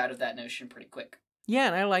disavowed of that notion pretty quick. Yeah,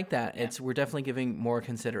 and I like that. Yeah. We're definitely giving more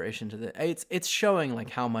consideration to the. It's showing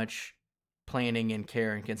like how much planning and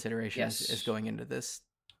care and consideration is going into this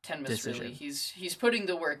decision. Really, he's putting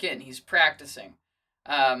the work in. He's practicing.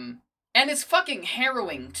 And it's fucking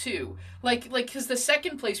harrowing, too. Like, because the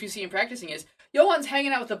second place we see him practicing is, Johan's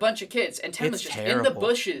hanging out with a bunch of kids, and Tenma's just in the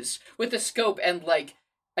bushes with the scope, and, like,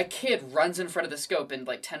 a kid runs in front of the scope, and,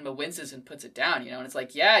 like, Tenma winces and puts it down, and it's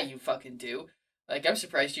like, yeah, you fucking do. Like, I'm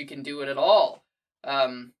surprised you can do it at all,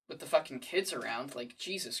 with the fucking kids around, like,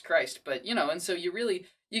 Jesus Christ. But, and so you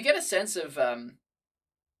get a sense of,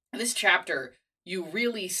 this chapter, you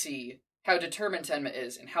really see how determined Tenma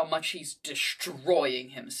is, and how much he's destroying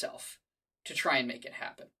himself to try and make it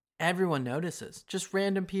happen. Everyone notices. Just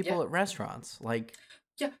random people at restaurants. Like...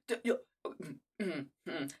 Yeah.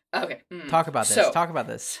 Okay. Talk about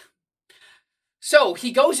this. So,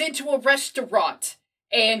 he goes into a restaurant,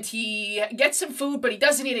 and he gets some food, but he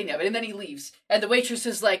doesn't eat any of it, and then he leaves. And the waitress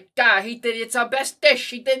is like, it's our best dish,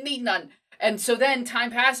 he didn't eat none. And so then time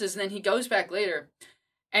passes, and then he goes back later,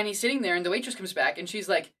 and he's sitting there, and the waitress comes back, and she's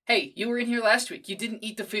like, hey, you were in here last week, you didn't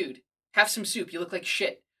eat the food. Have some soup, you look like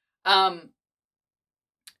shit.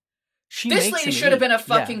 This lady should have been a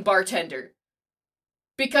fucking bartender.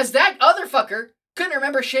 Because that other fucker couldn't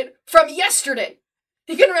remember shit from yesterday.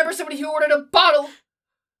 He couldn't remember somebody who ordered a bottle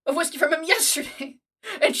of whiskey from him yesterday.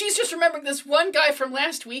 And she's just remembering this one guy from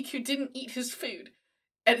last week who didn't eat his food.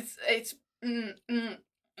 And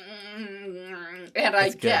I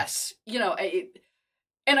guess,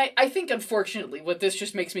 I think unfortunately what this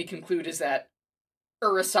just makes me conclude is that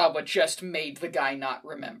Urasawa just made the guy not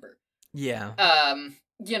remember. Yeah.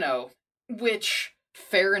 Which,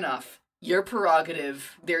 fair enough. Your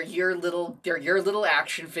prerogative. They're your little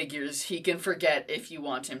action figures. He can forget if you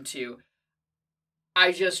want him to.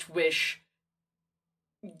 I just wish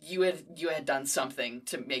you had done something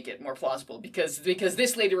to make it more plausible, because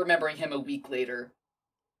this lady remembering him a week later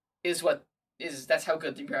that's how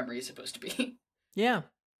good the memory is supposed to be. Yeah.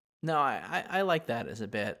 No, I like that as a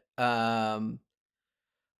bit. I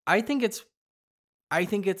think it's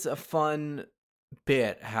a fun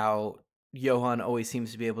bit how Johan always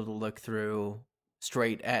seems to be able to look through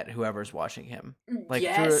straight at whoever's watching him. Like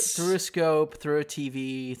through a scope, through a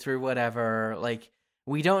TV, through whatever. Like,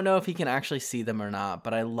 we don't know if he can actually see them or not,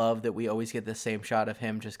 but I love that we always get the same shot of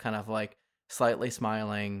him just kind of like slightly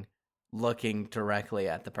smiling, looking directly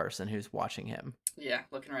at the person who's watching him. Yeah,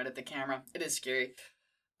 looking right at the camera. It is scary.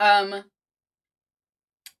 Matt,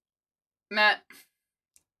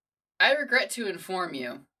 I regret to inform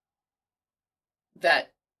you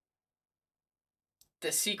that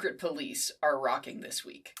the secret police are rocking this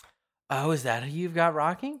week. Oh, is that who you've got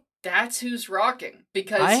rocking? That's who's rocking.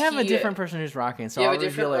 Because I have a different person who's rocking, so I'll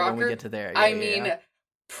reveal it when we get to there.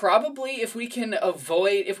 Probably if we can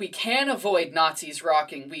avoid Nazis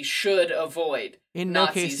rocking, we should avoid. In no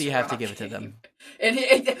case do you have to give it to them.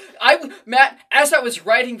 Matt, as I was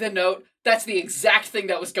writing the note, that's the exact thing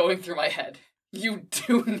that was going through my head. You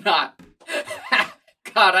do not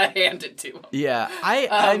gotta hand it to him. Yeah,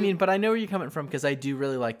 I mean, but I know where you're coming from, because I do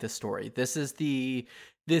really like this story. This is the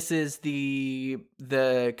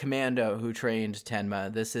commando who trained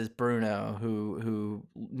Tenma. This is Bruno who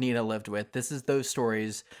Nina lived with. This is those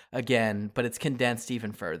stories again, but it's condensed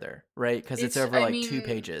even further, right? Because it's over 2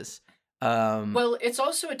 pages. Well, it's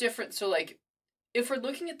also a different. So if we're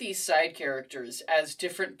looking at these side characters as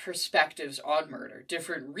different perspectives on murder,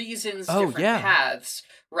 different reasons, different paths,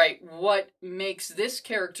 right? What makes this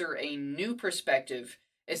character a new perspective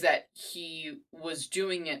is that he was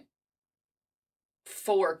doing it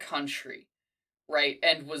for country, right?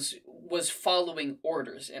 And was following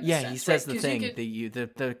orders in a sense. He says the thing,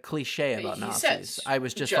 the cliche about Nazis. I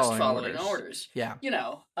was just following orders. Yeah.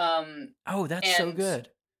 Oh, that's so good.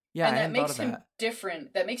 Yeah, and that makes him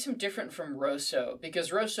different. That makes him different from Rosso,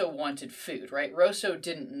 because Rosso wanted food, right? Rosso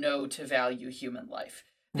didn't know to value human life.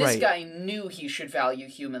 This guy knew he should value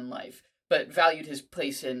human life, but valued his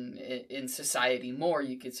place in society more,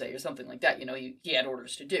 you could say, or something like that. He had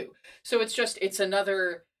orders to do. So it's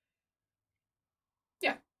another,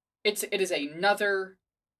 yeah, it is another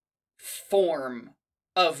form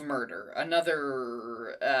of murder,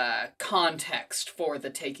 another context for the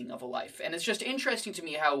taking of a life. And it's just interesting to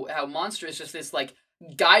me how Monster is just this, like,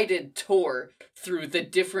 guided tour through the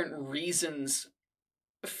different reasons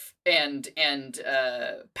and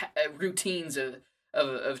routines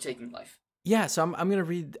of taking life. Yeah, so I'm gonna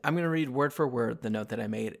read word for word the note that I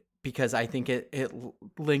made, because I think it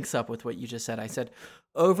links up with what you just said. I said,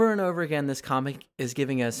 over and over again, this comic is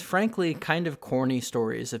giving us, frankly, kind of corny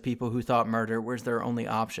stories of people who thought murder was their only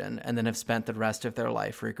option and then have spent the rest of their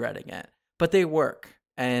life regretting it. But they work,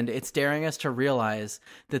 and it's daring us to realize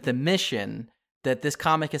that the mission that this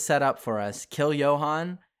comic is set up for us, kill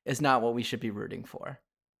Johan, is not what we should be rooting for,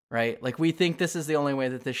 right? Like, we think this is the only way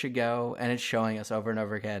that this should go, and it's showing us over and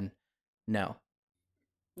over again, no.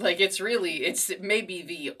 Like, it's maybe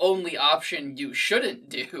the only option you shouldn't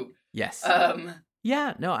do. Yes.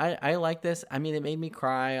 Yeah, no, I like this. I mean, it made me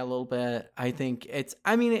cry a little bit. I think it's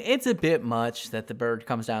a bit much that the bird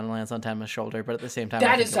comes down and lands on Tenma's shoulder, but at the same time,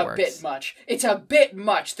 that is a bit much. It's a bit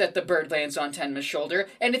much that the bird lands on Tenma's shoulder,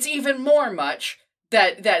 and it's even more much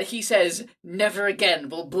that he says, "Never again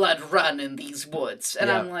will blood run in these woods."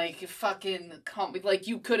 And I'm like, fucking, like,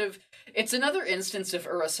 you could have. It's another instance of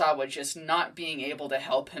Urasawa just not being able to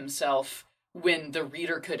help himself when the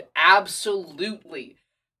reader could absolutely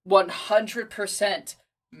 100%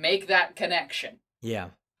 make that connection. Yeah.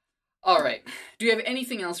 All right. Do you have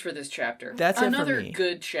anything else for this chapter? That's another it for me.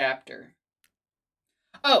 Good chapter.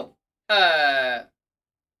 Oh, we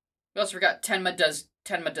also forgot Tenma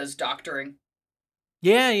does doctoring.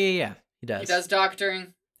 Yeah. He does. He does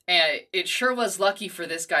doctoring, and it sure was lucky for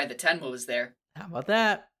this guy that Tenma was there. How about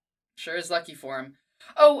that? Sure is lucky for him.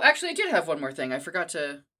 Oh, actually, I did have one more thing. I forgot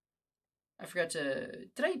to. I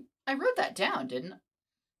wrote that down, didn't I?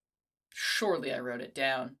 Surely I wrote it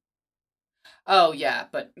down. Oh, yeah,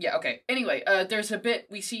 okay. Anyway, there's a bit,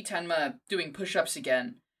 we see Tenma doing push-ups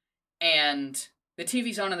again, and the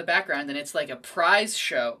TV's on in the background, and it's like a prize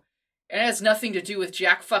show. And it has nothing to do with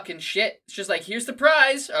jack fucking shit. It's just like, here's the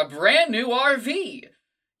prize, a brand new RV.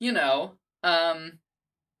 And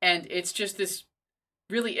it's just this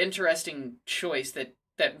really interesting choice that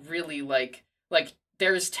really, like,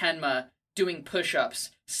 there's Tenma doing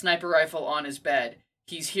push-ups, sniper rifle on his bed.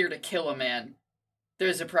 He's here to kill a man.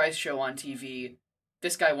 There's a prize show on TV.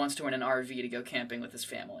 This guy wants to win an RV to go camping with his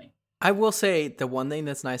family. I will say the one thing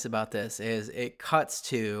that's nice about this is it cuts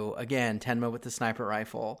to, again, Tenma with the sniper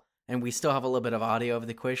rifle, and we still have a little bit of audio of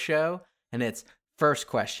the quiz show, and it's first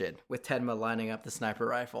question with Tenma lining up the sniper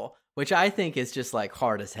rifle, which I think is just, like,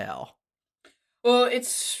 hard as hell. Well,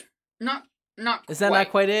 it's not is that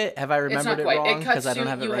not quite it? Have I remembered it wrong? Because I don't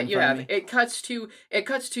have it right in front of me. It cuts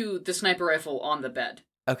to the sniper rifle on the bed.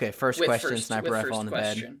 Okay, first question, sniper rifle on the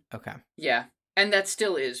bed. Okay. Yeah, and that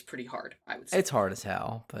still is pretty hard, I would say. It's hard as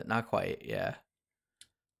hell, but not quite, yeah.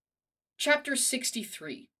 Chapter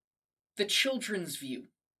 63, The Children's View.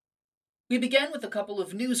 We begin with a couple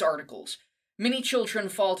of news articles. Many children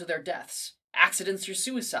fall to their deaths. Accidents or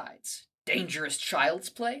suicides. Dangerous child's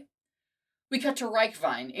play. We cut to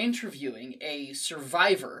Reichwein interviewing a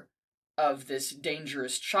survivor of this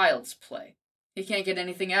dangerous child's play. He can't get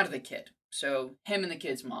anything out of the kid, so him and the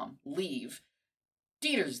kid's mom leave.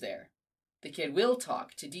 Dieter's there. The kid will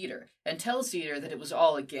talk to Dieter and tells Dieter that it was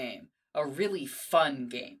all a game, a really fun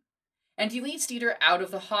game. And he leads Dieter out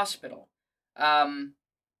of the hospital, and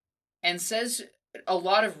says a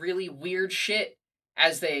lot of really weird shit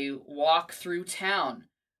as they walk through town.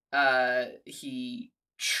 He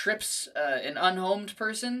trips an unhomed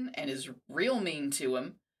person and is real mean to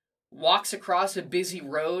him, walks across a busy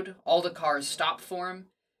road, all the cars stop for him,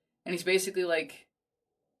 and he's basically like,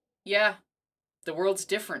 yeah, the world's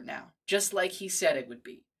different now, just like he said it would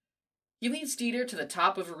be. He leads Dieter to the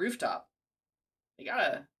top of a rooftop. They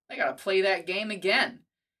gotta play that game again.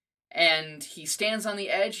 And he stands on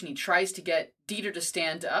the edge and he tries to get Dieter to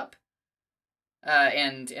stand up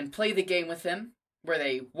and play the game with him, where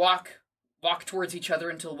they walk towards each other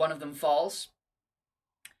until one of them falls.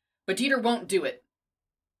 But Dieter won't do it,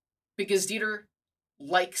 because Dieter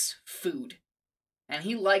likes food. And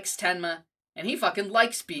he likes Tenma, and he fucking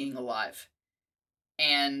likes being alive.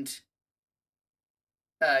 And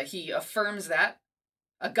he affirms that.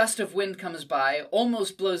 A gust of wind comes by,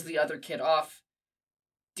 almost blows the other kid off.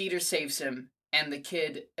 Dieter saves him, and the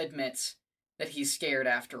kid admits that he's scared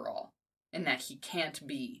after all, and that he can't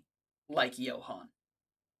be like Johan.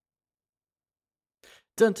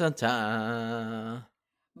 Dun dun dun.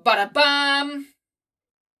 Ba-da-bam!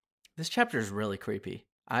 This chapter is really creepy.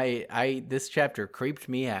 This chapter creeped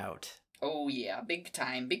me out. Oh yeah, big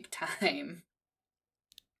time, big time.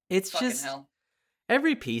 It's Fucking just hell.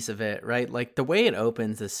 every piece of it, right? Like the way it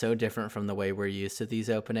opens is so different from the way we're used to these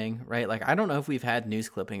opening, right? Like I don't know if we've had news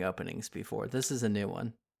clipping openings before. This is a new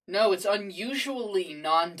one. No, it's unusually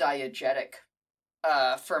non-diegetic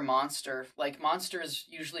for Monster. Like Monster is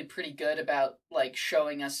usually pretty good about like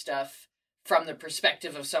showing us stuff from the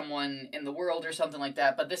perspective of someone in the world or something like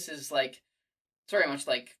that, but this is like it's very much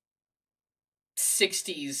like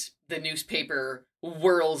 60s the newspaper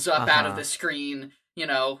whirls up out of the screen, you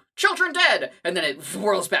know, children dead, and then it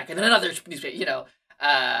whirls back and then another newspaper, you know.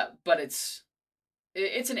 But it's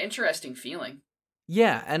an interesting feeling.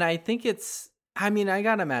 Yeah, and I think I mean, I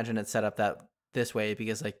gotta imagine it's set up this way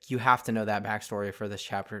because like you have to know that backstory for this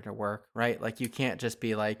chapter to work, right? Like you can't just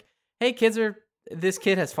be like, hey, this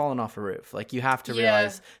kid has fallen off a roof. Like you have to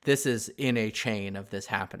realize this is in a chain of this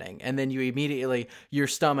happening. And then you immediately, your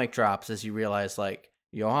stomach drops as you realize like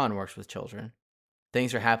Johann works with children.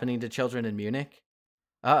 Things are happening to children in Munich.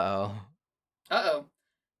 Uh-oh.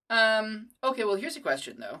 Okay, well here's a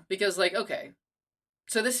question though. Because like, okay,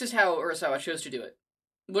 so this is how Urasawa chose to do it.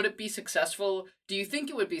 Would it be successful? Do you think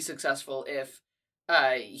it would be successful if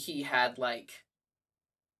he had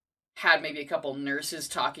maybe a couple nurses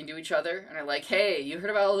talking to each other and are like, hey, you heard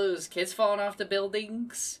about all those kids falling off the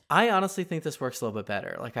buildings? I honestly think this works a little bit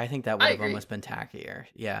better. Like, I think that would have almost been tackier.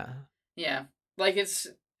 Yeah. Yeah. Like, it's...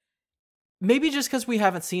 Maybe just because we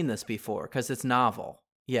haven't seen this before, because it's novel.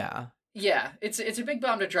 Yeah. Yeah, it's a big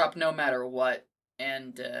bomb to drop no matter what.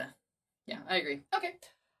 And, yeah, I agree. Okay.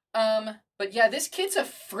 But yeah, this kid's a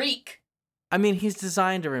freak. I mean, he's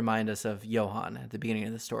designed to remind us of Johann at the beginning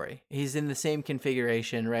of the story. He's in the same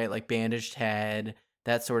configuration, right? Like bandaged head,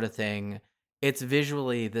 that sort of thing. It's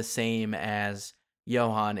visually the same as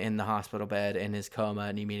Johann in the hospital bed in his coma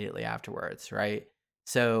and immediately afterwards, right?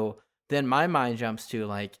 So then my mind jumps to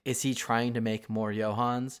like, is he trying to make more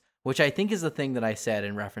Johanns? Which I think is the thing that I said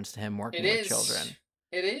in reference to him working with children.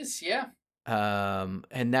 It is, yeah.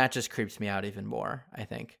 And that just creeps me out even more, I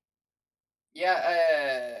think.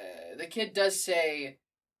 Yeah, the kid does say,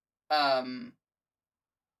 our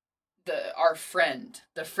friend,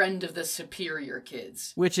 the friend of the superior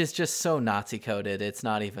kids. Which is just so Nazi coded, it's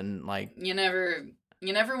not even like... You never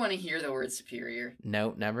want to hear the word superior.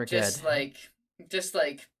 Nope, never just good. Just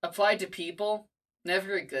applied to people,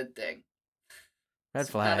 never a good thing. Red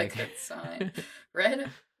flag. Not a good sign.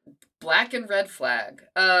 Black and red flag.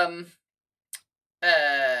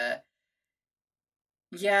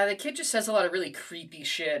 Yeah, the kid just says a lot of really creepy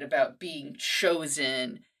shit about being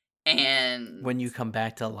chosen and... When you come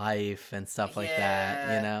back to life and stuff like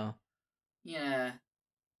that, you know? Yeah.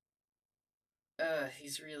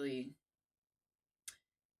 He's really...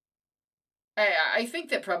 I think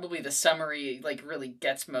that probably the summary, really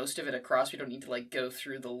gets most of it across. We don't need to, go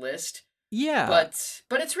through the list. Yeah. But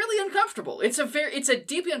it's really uncomfortable. It's a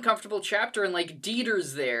deeply uncomfortable chapter, and,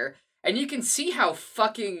 Dieter's there... And you can see how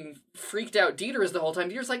fucking freaked out Dieter is the whole time.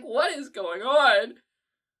 Dieter's like, what is going on?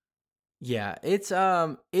 Yeah, it's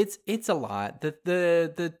a lot.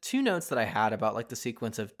 The two notes that I had about the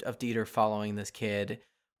sequence of Dieter following this kid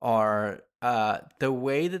are the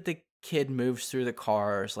way that the kid moves through the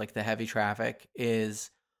cars, the heavy traffic, is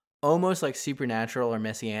almost supernatural or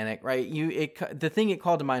messianic, right? The thing it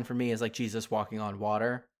called to mind for me is Jesus walking on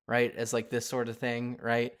water, right? As this sort of thing,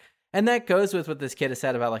 right? And that goes with what this kid has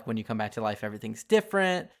said about when you come back to life, everything's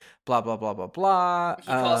different, blah, blah, blah, blah, blah. He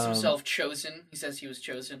calls himself chosen. He says he was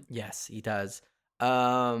chosen. Yes, he does.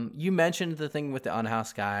 You mentioned the thing with the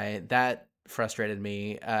unhoused guy. That frustrated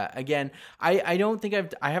me. Again, I don't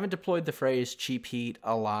think I haven't deployed the phrase cheap heat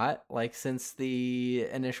a lot, since the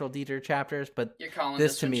initial Dieter chapters, but you're calling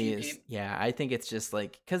this to me is, heat? yeah, I think it's just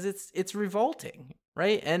because it's revolting,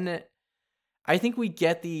 right? And I think we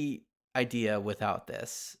get the idea without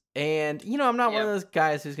this. And, I'm not one of those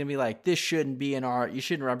guys who's going to be like, this shouldn't be an art. You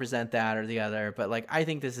shouldn't represent that or the other. But, I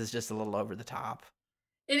think this is just a little over the top.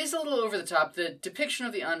 It is a little over the top. The depiction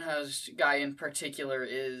of the unhoused guy in particular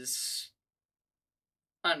is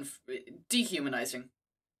dehumanizing.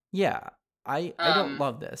 Yeah. I don't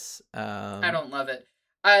love this. I don't love it.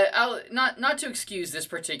 I'll not to excuse this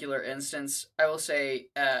particular instance, I will say,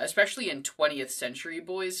 especially in 20th century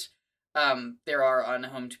boys, there are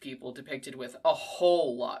unhomed people depicted with a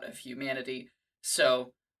whole lot of humanity.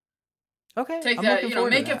 So, okay, take I'm that,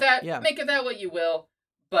 make of that, yeah. Make of that what you will.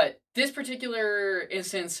 But this particular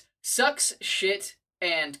instance sucks shit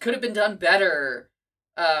and could have been done better.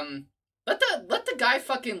 Let the guy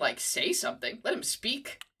fucking say something. Let him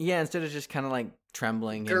speak. Yeah, instead of just kind of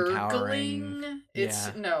trembling and gurgling. cowering.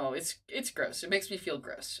 It's gross. It makes me feel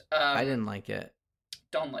gross. I didn't like it.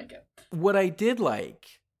 Don't like it. What I did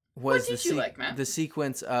like was what did you like, Matt? the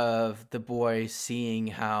sequence of the boy seeing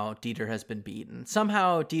how Dieter has been beaten.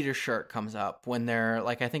 Somehow Dieter's shirt comes up when they're,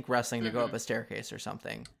 like, I think wrestling to go up a staircase or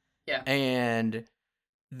something. Yeah. And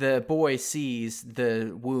the boy sees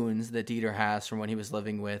the wounds that Dieter has from when he was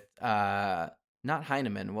living with, not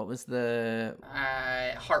Heinemann. What was the...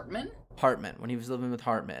 Hartman? Hartman, when he was living with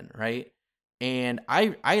Hartman, right? And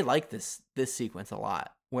I like this sequence a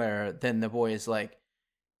lot, where then the boy is like,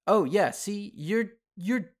 oh yeah, see, you're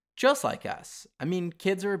just like us. I mean,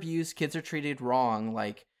 kids are abused, kids are treated wrong.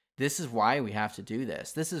 Like, this is why we have to do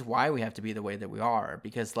this. This is why we have to be the way that we are,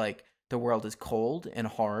 because, like, the world is cold and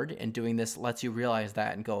hard, and doing this lets you realize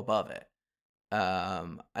that and go above it.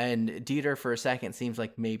 And Dieter for a second seems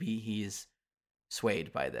like maybe he's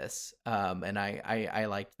swayed by this. And I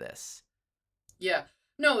liked this. Yeah.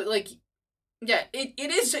 No, like, yeah,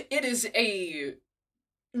 it is a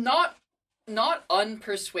not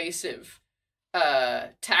unpersuasive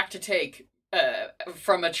tack to take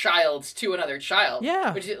from a child to another child.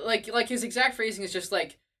 Yeah. Which, like his exact phrasing is just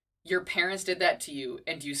like, your parents did that to you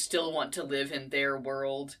and you still want to live in their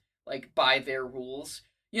world, like, by their rules,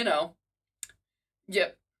 you know. Yeah.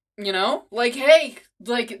 You know, like, hey,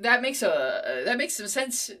 like, that makes some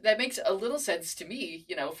sense. That makes a little sense to me,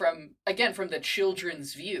 you know, from the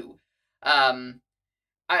children's view.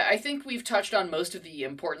 I think we've touched on most of the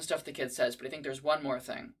important stuff the kid says, but I think there's one more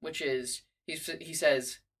thing, which is he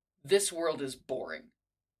says, "This world is boring."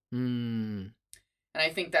 And I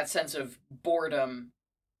think that sense of boredom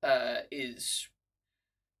is,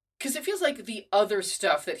 because it feels like the other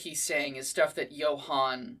stuff that he's saying is stuff that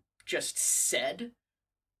Johann just said.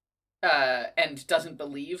 And doesn't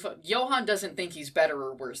believe. Johann doesn't think he's better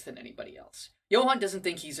or worse than anybody else. Johann doesn't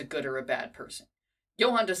think he's a good or a bad person.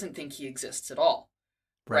 Johann doesn't think he exists at all.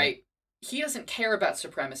 Right? He doesn't care about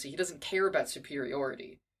supremacy. He doesn't care about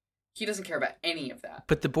superiority. He doesn't care about any of that.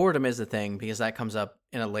 But the boredom is the thing, because that comes up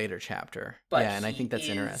in a later chapter. But yeah, and I think that's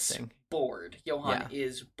interesting. Bored. Johann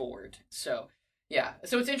is bored. So, yeah.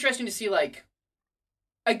 So it's interesting to see, like,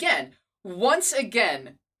 once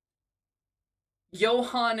again,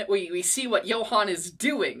 Johann, we see what Johann is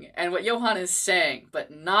doing and what Johann is saying,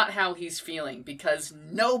 but not how he's feeling, because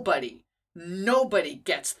nobody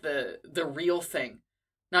gets the real thing.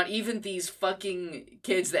 Not even these fucking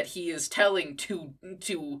kids that he is telling to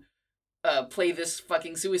play this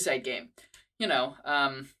fucking suicide game. You know,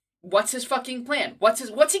 what's his fucking plan?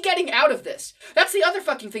 What's he getting out of this? That's the other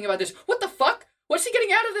fucking thing about this. What the fuck? What's he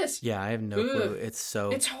getting out of this? Yeah, I have no clue. It's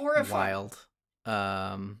horrifying.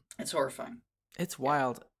 Wild. It's horrifying. It's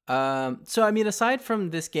wild. So, I mean, aside from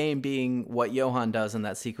this game being what Johann does in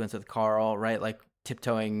that sequence with Carl, right? Like,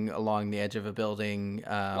 tiptoeing along the edge of a building.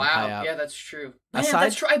 Wow, yeah, that's true. Man,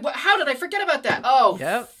 that's true. How did I forget about that? Oh,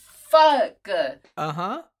 yep. Fuck.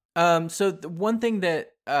 So the one thing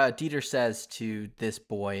that Dieter says to this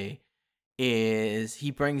boy is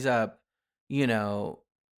he brings up, you know,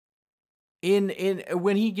 in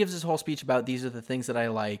when he gives his whole speech about these are the things that I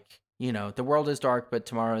like, you know, the world is dark, but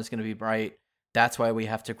tomorrow is going to be bright. That's why we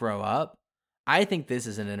have to grow up. I think this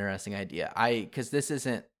is an interesting idea. Because this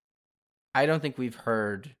isn't, I don't think we've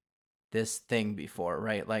heard this thing before,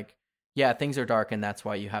 right? Like, yeah, things are dark and that's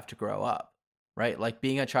why you have to grow up, right? Like,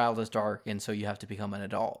 being a child is dark and so you have to become an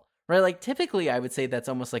adult, right? Like, typically I would say that's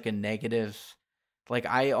almost like a negative, like,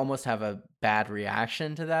 I almost have a bad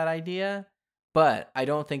reaction to that idea, but I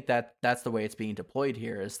don't think that that's the way it's being deployed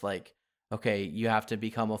here, is like, okay, you have to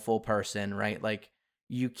become a full person, right? Like,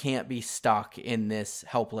 you can't be stuck in this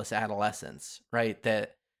helpless adolescence, right?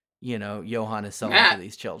 That, you know, Johann is selling to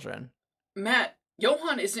these children. Matt,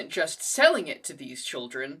 Johann isn't just selling it to these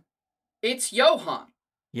children. It's Johann.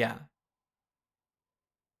 Yeah.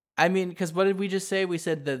 I mean, because what did we just say? We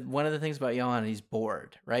said that one of the things about Johann, he's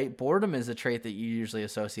bored, right? Boredom is a trait that you usually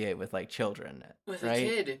associate with, like, children. With right?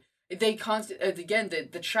 a kid. They again,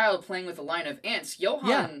 the child playing with a line of ants.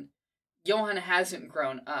 Johann hasn't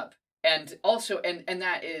grown up. And also, and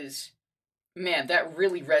that is, man, that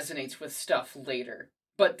really resonates with stuff later.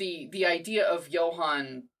 But the idea of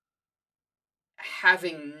Johann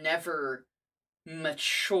having never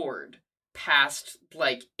matured past,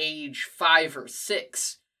 like, age 5 or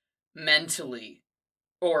 6, mentally,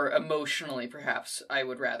 or emotionally, perhaps, I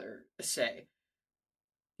would rather say.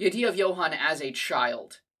 The idea of Johann as a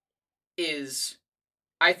child is,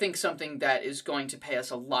 I think, something that is going to pay us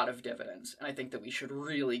a lot of dividends, and I think that we should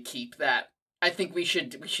really keep that. I think we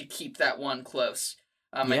should keep that one close.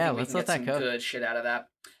 I think we let's can let get that some go. good shit out of that.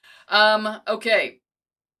 Okay.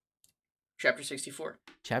 Chapter 64.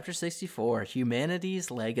 Chapter 64, Humanity's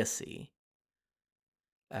Legacy.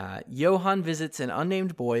 Johann visits an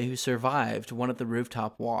unnamed boy who survived one of the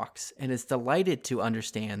rooftop walks and is delighted to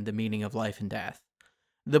understand the meaning of life and death.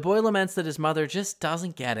 The boy laments that his mother just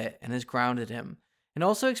doesn't get it and has grounded him, and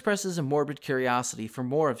also expresses a morbid curiosity for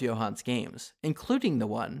more of Johann's games, including the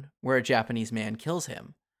one where a Japanese man kills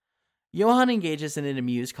him. Johann engages in an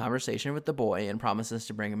amused conversation with the boy and promises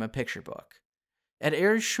to bring him a picture book. At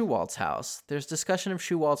Erich Schuwald's house, there's discussion of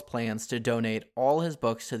Schuwald's plans to donate all his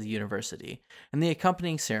books to the university and the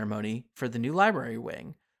accompanying ceremony for the new library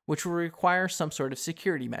wing, which will require some sort of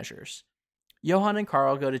security measures. Johann and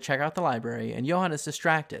Carl go to check out the library, and Johann is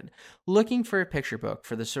distracted, looking for a picture book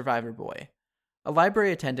for the survivor boy. A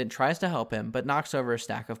library attendant tries to help him, but knocks over a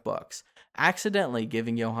stack of books, accidentally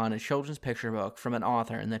giving Johann a children's picture book from an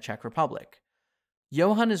author in the Czech Republic.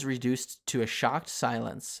 Johann is reduced to a shocked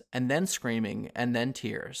silence, and then screaming, and then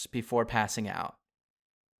tears, before passing out.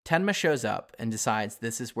 Tenma shows up and decides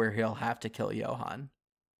this is where he'll have to kill Johann.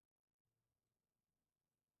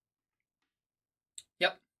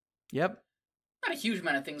 Yep. Not a huge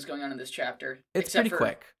amount of things going on in this chapter. It's pretty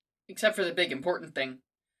quick. Except for the big important thing.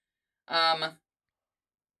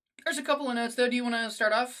 There's a couple of notes, though. Do you want to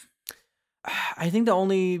start off? I think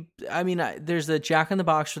there's the Jack in the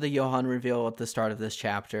Box for the Johann reveal at the start of this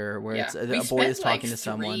chapter, where it's a boy is talking to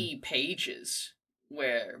someone. 3 pages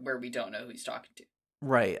where we don't know who he's talking to.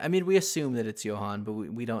 Right. I mean, we assume that it's Johann, but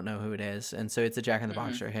we don't know who it is, and so it's a Jack in the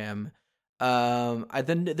Box for him.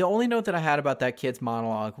 The only note that I had about that kid's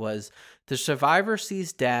monologue was the survivor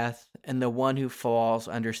sees death, and the one who falls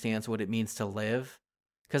understands what it means to live.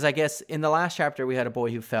 Because I guess in the last chapter we had a boy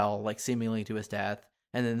who fell, like seemingly to his death.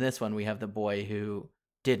 And then this one, we have the boy who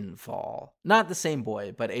didn't fall. Not the same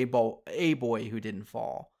boy, but a boy who didn't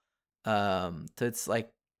fall. So it's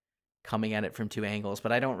like coming at it from 2 angles,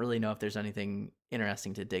 but I don't really know if there's anything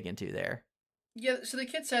interesting to dig into there. Yeah, so the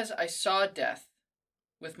kid says, I saw death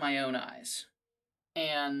with my own eyes.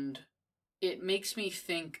 And it makes me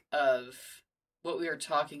think of what we were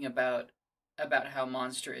talking about how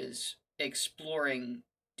Monster is exploring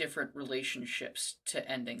different relationships to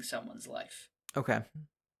ending someone's life. Okay.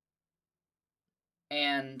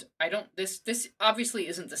 And this obviously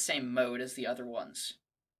isn't the same mode as the other ones.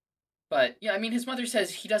 But, yeah, I mean, his mother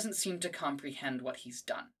says he doesn't seem to comprehend what he's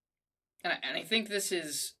done. And I think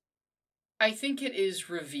it is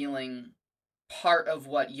revealing part of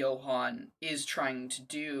what Johann is trying to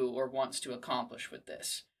do or wants to accomplish with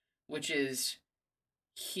this. Which is,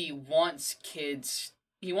 he wants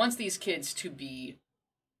these kids to be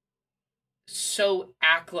so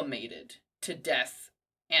acclimated to death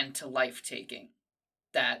and to life-taking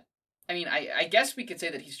that, I mean, I guess we could say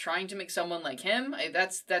that he's trying to make someone like him.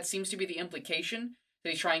 That seems to be the implication, that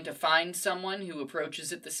he's trying to find someone who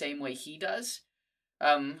approaches it the same way he does,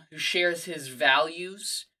 who shares his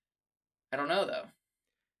values. I don't know, though.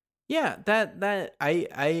 Yeah, that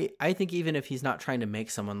I think even if he's not trying to make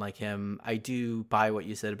someone like him, I do buy what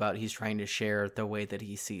you said about he's trying to share the way that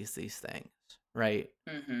he sees these things, right?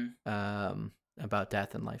 Mm-hmm. About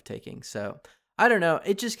death and life taking. So I don't know.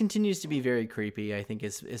 It just continues to be very creepy, I think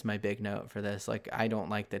is my big note for this. Like, I don't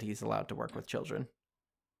like that he's allowed to work with children.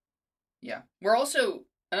 Yeah. We're also,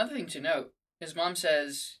 another thing to note, his mom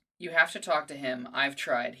says, you have to talk to him. I've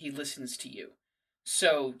tried. He listens to you.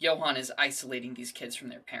 So Johann is isolating these kids from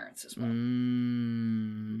their parents as well.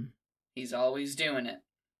 He's always doing it.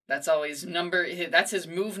 That's his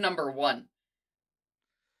move number 1.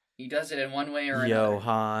 He does it in one way or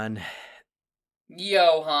another.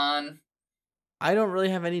 Johann. I don't really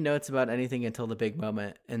have any notes about anything until the big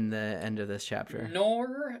moment in the end of this chapter.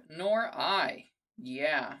 Nor I.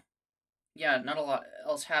 Yeah. Yeah, not a lot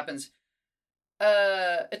else happens.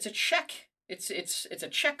 It's a Czech. It's a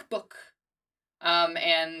Czech book.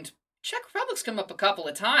 And Czech Republic's come up a couple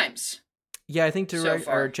of times. Yeah, I think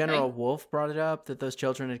General Wolf brought it up that those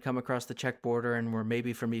children had come across the Czech border and were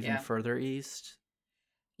maybe from even further east.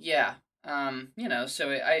 Yeah.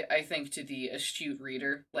 So I think to the astute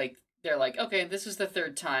reader, like, they're like, okay, this is the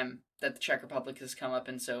 3rd time that the Czech Republic has come up,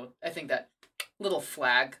 and so I think that little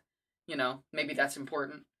flag, maybe that's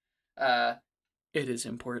important. It is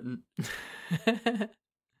important.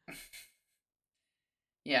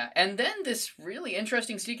 Yeah, and then this really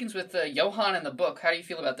interesting sequence with Johann in the book. How do you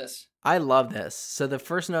feel about this? I love this. So the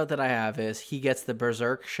first note that I have is he gets the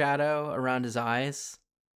berserk shadow around his eyes.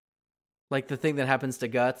 Like the thing that happens to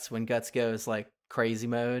Guts when Guts goes like crazy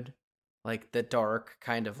mode. Like the dark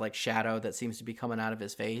kind of like shadow that seems to be coming out of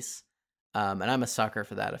his face. And I'm a sucker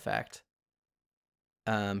for that effect.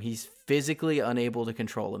 He's physically unable to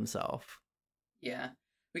control himself. Yeah.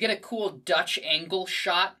 We get a cool Dutch angle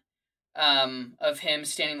shot of him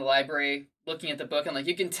standing in the library looking at the book, and like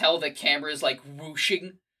you can tell the camera is like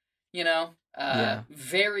whooshing, you know.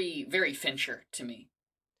 Very, very Fincher to me.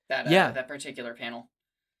 That particular panel.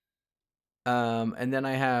 And then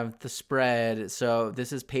I have the spread. So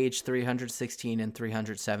this is page 316 and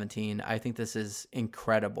 317. I think this is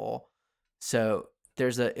incredible. So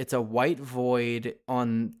it's a white void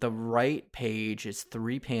on the right page. It's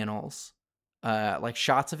 3 panels, like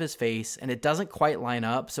shots of his face, and it doesn't quite line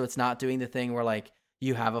up. So it's not doing the thing where like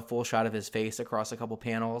you have a full shot of his face across a couple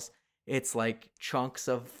panels. It's like chunks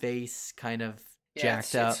of face kind of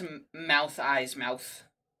jacked up. It's mouth, eyes, mouth.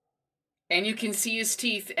 And you can see his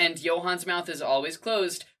teeth, and Johann's mouth is always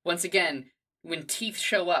closed. Once again, when teeth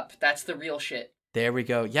show up, that's the real shit. There we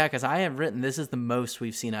go. Yeah, because I have written this is the most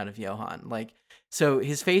we've seen out of Johann. Like, so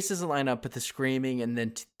his face doesn't line up, but the screaming and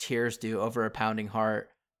then tears do over a pounding heart.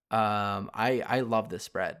 I love this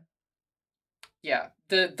spread. Yeah,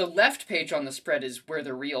 the left page on the spread is where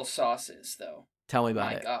the real sauce is, though. Tell me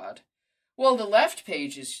about it. My God. Well, the left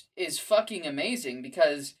page is fucking amazing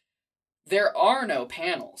because there are no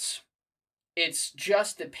panels. It's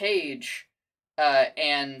just the page,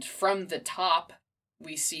 and from the top,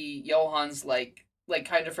 we see Johann's, like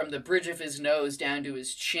kind of from the bridge of his nose down to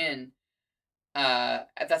his chin.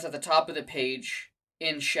 That's at the top of the page,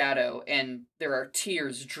 in shadow, and there are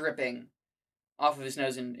tears dripping off of his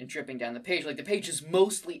nose and dripping down the page. Like, the page is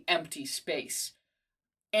mostly empty space.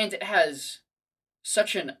 And it has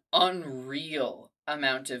such an unreal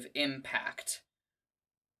amount of impact.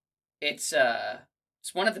 It's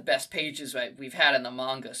one of the best pages we've had in the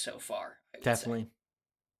manga so far. Definitely. Say.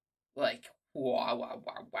 Like, wah, wah,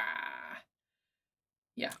 wah, wah.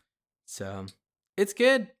 Yeah. So, it's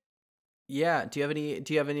good. Yeah. Do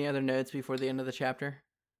you have any other notes before the end of the chapter?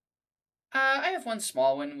 I have one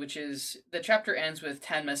small one, which is the chapter ends with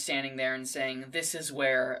Tenma standing there and saying, "This is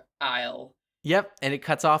where I'll..." Yep, and it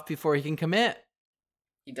cuts off before he can commit.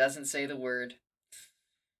 He doesn't say the word.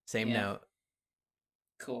 Same note.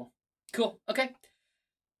 Cool. Okay.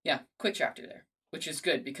 Yeah, quick chapter there, which is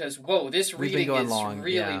good because, whoa, this We've been reading going is long,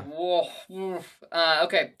 really, yeah. whoa.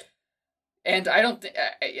 Okay. And I don't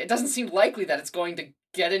it doesn't seem likely that it's going to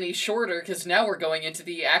get any shorter because now we're going into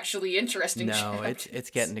the actually interesting No, chapters. it's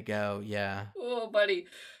getting to go, yeah. Oh, buddy.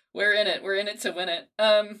 We're in it. We're in it to win it.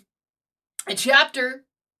 Chapter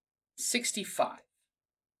 65.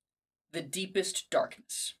 The Deepest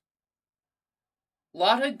Darkness.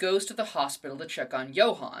 Lotta goes to the hospital to check on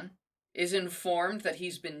Johann, is informed that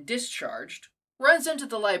he's been discharged, runs into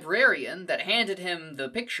the librarian that handed him the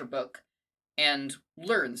picture book, and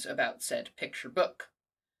learns about said picture book.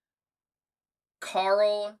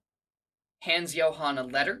 Karl hands Johann a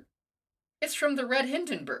letter. It's from the Red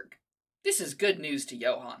Hindenburg. This is good news to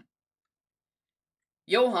Johann.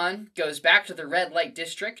 Johann goes back to the red light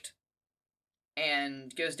district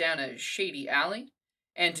and goes down a shady alley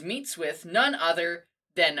and meets with none other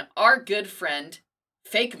than our good friend,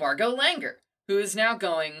 fake Margot Langer, who is now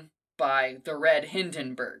going by the Red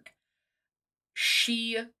Hindenburg.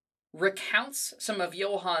 She recounts some of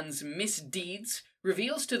Johann's misdeeds,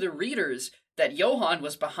 reveals to the readers that Johann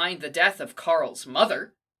was behind the death of Karl's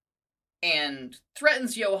mother, and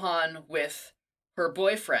threatens Johann with her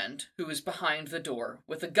boyfriend, who is behind the door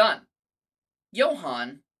with a gun.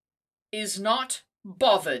 Johann is not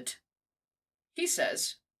bothered. He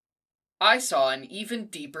says, "I saw an even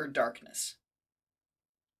deeper darkness,"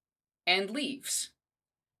 and leaves.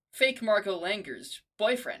 Fake Margot Langer's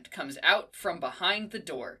boyfriend comes out from behind the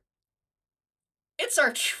door. It's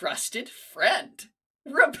our trusted friend,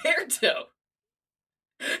 Roberto.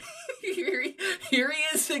 Here he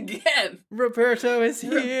is again. Roberto is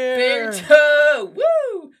here. Roberto!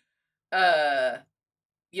 Woo!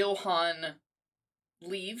 Johann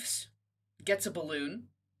leaves, gets a balloon,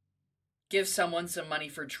 gives someone some money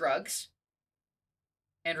for drugs,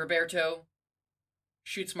 and Roberto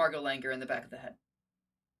shoots Margot Langer in the back of the head.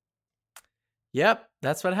 Yep,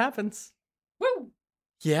 that's what happens. Woo!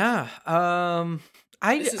 Yeah.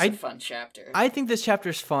 This is a fun chapter. I think this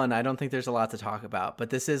chapter's fun. I don't think there's a lot to talk about, but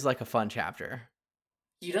this is like a fun chapter.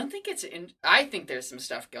 You don't think it's I think there's some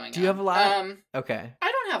stuff going on. Do you have a lot? Okay.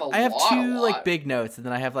 I don't have a lot. I have two like big notes, and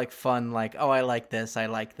then I have like fun, like, oh, I like this, I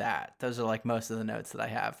like that. Those are like most of the notes that I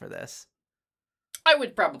have for this. I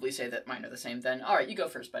would probably say that mine are the same then. All right, you go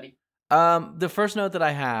first, buddy. The first note that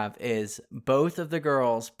I have is both of the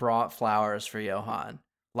girls brought flowers for Johann.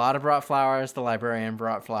 Lotta brought flowers, the librarian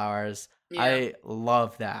brought flowers. Yeah. I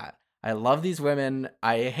love that. I love these women.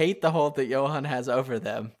 I hate the hold that Johann has over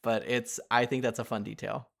them, but I think that's a fun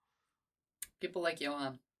detail. People like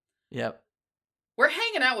Johann. Yep. We're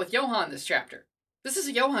hanging out with Johann this chapter. This is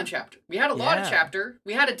a Johann chapter. We had a Lotta chapter.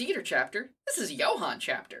 We had a Dieter chapter. This is a Johann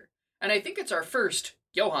chapter. And I think it's our first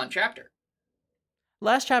Johann chapter.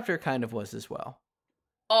 Last chapter kind of was as well.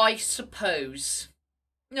 I suppose.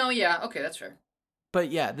 No, yeah, okay, that's fair.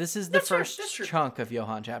 But yeah, this is the first chunk of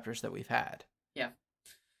Johann chapters that we've had. Yeah.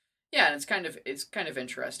 Yeah, and it's kind of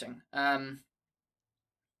interesting.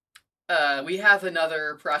 We have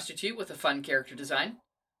another prostitute with a fun character design.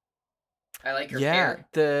 I like her hair.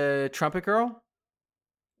 The trumpet girl?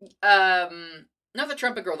 Not the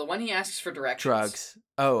trumpet girl, the one he asks for directions. Drugs.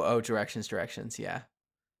 Oh, directions, yeah.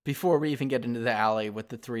 Before we even get into the alley with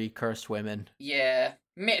the 3 cursed women. Yeah.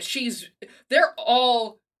 Man, they're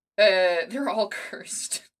all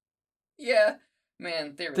cursed. Yeah.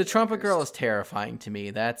 Man, they really The trumpet cursed. girl is terrifying to me.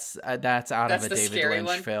 That's out of a David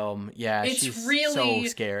Lynch film. Yeah, she's really so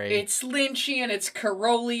scary. It's Lynchian, it's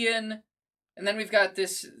Carolian. And then we've got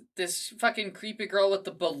this fucking creepy girl with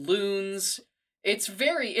the balloons. You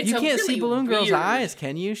can't see Balloon Girl's eyes,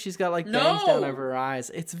 can you? She's got like bangs down over her eyes.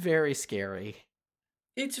 It's very scary.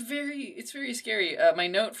 It's very scary. My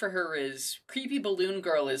note for her is, creepy balloon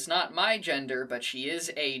girl is not my gender, but she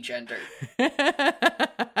is a gender.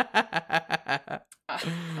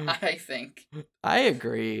 I think. I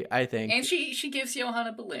agree, And she gives Johann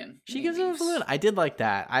a balloon. She gives him a balloon. I did like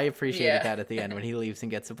that. I appreciated that at the end when he leaves and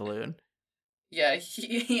gets a balloon. Yeah,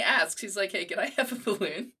 he asks, he's like, hey, can I have a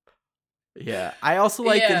balloon? Yeah, I also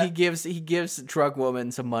like that he gives drug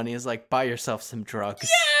woman some money. He's like, buy yourself some drugs.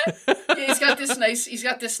 Yeah, he's got this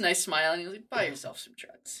nice smile, and he's like, buy yourself some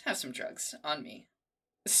drugs. Have some drugs on me.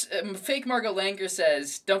 Fake Margot Langer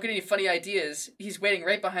says, don't get any funny ideas. He's waiting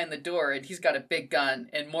right behind the door, and he's got a big gun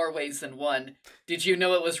in more ways than one. Did you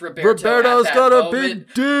know it was Roberto? Roberto's got a big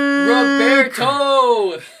dick.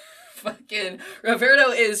 Roberto. Fucking Roberto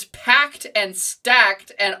is packed and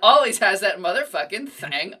stacked and always has that motherfucking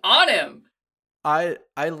thing on him. I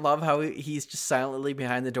love how he's just silently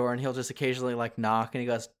behind the door and he'll just occasionally like knock and he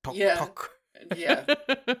goes tok, tok. Yeah.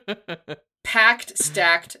 Packed,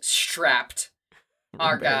 stacked, strapped.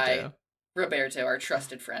 Our guy, Roberto, our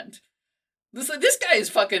trusted friend. This guy is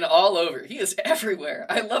fucking all over. He is everywhere.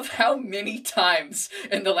 I love how many times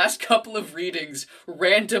in the last couple of readings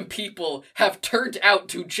random people have turned out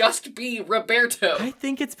to just be Roberto. I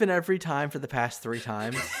think it's been every time for the past 3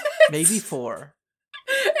 times. Maybe 4.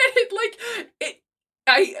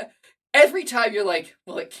 Every time you're like,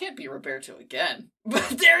 well, it can't be Roberto again. But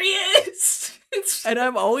there he is! And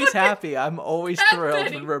I'm always happy. I'm always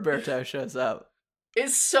thrilled when Roberto shows up.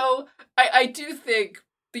 It's so... I do think...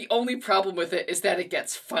 The only problem with it is that it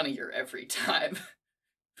gets funnier every time.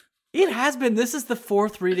 It has been. This is the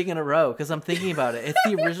 4th reading in a row, because I'm thinking about it. It's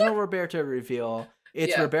the original Roberto reveal.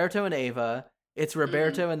 It's Roberto and Ava. It's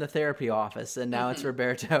Roberto in the therapy office. And now it's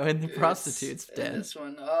Roberto in the prostitute's den. This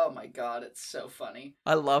one, oh my god, it's so funny.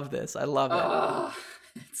 I love this. I love it. Oh,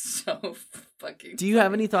 it's so fucking Do you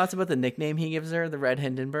have any thoughts about the nickname he gives her, the Red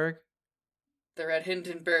Hindenburg? The Red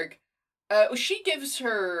Hindenburg... she gave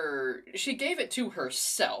it to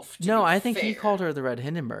herself. No, I think he called her the Red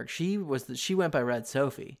Hindenburg. She went by Red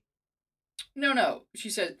Sophie. No. She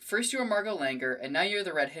said, first you were Margot Langer, and now you're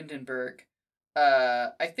the Red Hindenburg.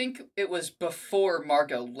 I think it was before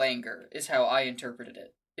Margot Langer, is how I interpreted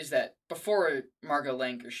it. Is that before Margot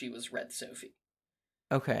Langer, she was Red Sophie.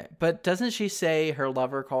 Okay, but doesn't she say her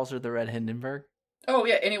lover calls her the Red Hindenburg? Oh,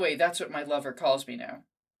 yeah, anyway, that's what my lover calls me now.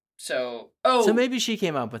 So maybe she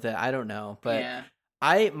came up with it. I don't know, but yeah.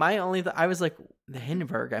 I was like, the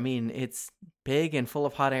Hindenburg. I mean, it's big and full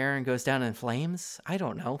of hot air and goes down in flames. I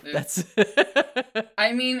don't know. That's.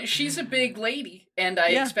 I mean, she's a big lady, and I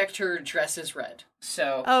expect her to dress as red.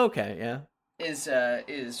 So. Oh, okay. Yeah.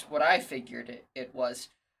 Is what I figured it was,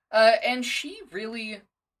 and she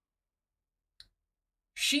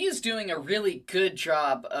is doing a really good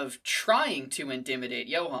job of trying to intimidate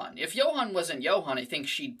Johann. If Johann wasn't Johann, I think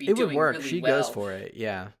she'd be doing really well. It would work. She goes for it,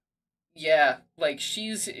 yeah. Yeah, like,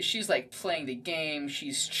 she's like playing the game,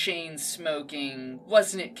 she's chain smoking.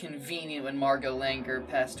 Wasn't it convenient when Margot Langer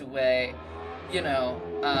passed away? You know,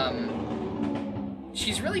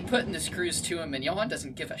 she's really putting the screws to him, and Johann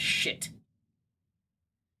doesn't give a shit.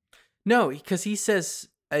 No, because he says,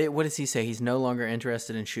 what does he say? He's no longer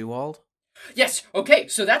interested in Schuwald? Yes, okay,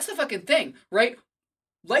 so that's the fucking thing, right?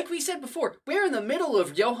 Like we said before, we're in the middle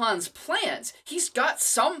of Johann's plans. He's got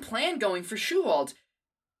some plan going for Schuwald.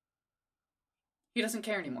 He doesn't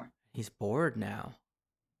care anymore. He's bored now.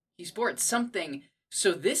 He's bored. Something.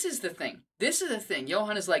 So this is the thing.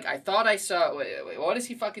 Johann is like, I thought I saw... Wait, what does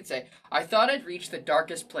he fucking say? I thought I'd reached the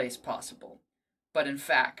darkest place possible. But in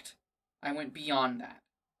fact, I went beyond that.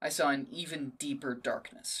 I saw an even deeper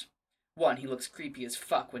darkness. One, he looks creepy as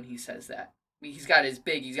fuck when he says that. he's got his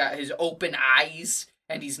open eyes,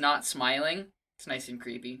 and he's not smiling. It's nice and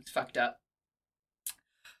creepy. It's fucked up.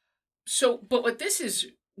 So, but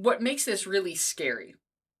what makes this really scary,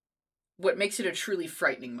 what makes it a truly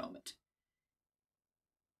frightening moment,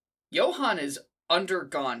 Johann has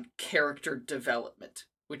undergone character development,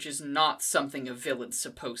 which is not something a villain's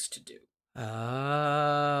supposed to do. Oh,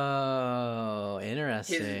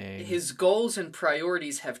 interesting. His goals and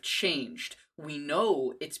priorities have changed. We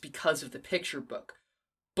know it's because of the picture book.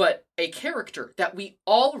 But a character that we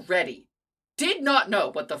already did not know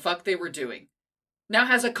what the fuck they were doing now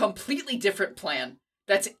has a completely different plan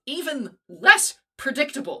that's even less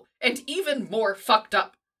predictable and even more fucked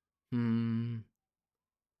up.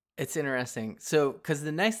 It's interesting. So, because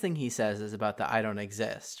the next thing he says is about the I don't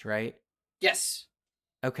exist, right? Yes.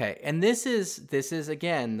 Okay, and this is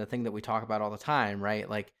again the thing that we talk about all the time, right?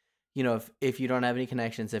 Like, you know, if you don't have any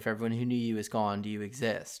connections, if everyone who knew you is gone, do you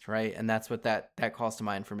exist, right? And that's what that calls to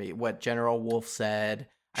mind for me. What General Wolf said.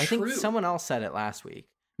 I think someone else said it last week.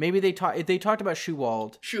 Maybe they talked about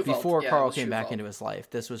Schuwald before Carl came back into his life.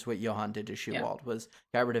 This was what Johann did to Schuwald, was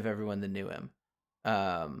got rid of everyone that knew him.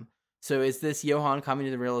 So is this Johann coming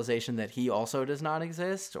to the realization that he also does not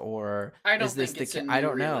exist, or I don't is this think it's a I new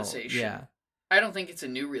don't know. realization. Yeah. I don't think it's a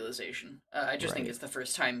new realization. I just think it's the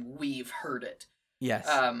first time we've heard it. Yes.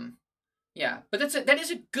 Yeah, but that is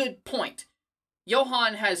a good point.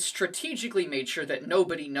 Johann has strategically made sure that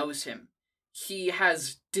nobody knows him. He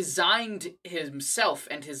has designed himself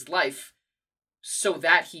and his life so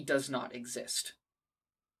that he does not exist.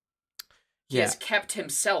 He has kept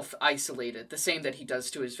himself isolated, the same that he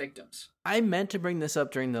does to his victims. I meant to bring this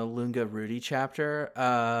up during the Lunga Rudy chapter.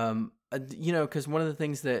 You know, because one of the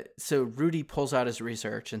things so Rudy pulls out his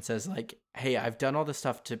research and says, like, hey, I've done all this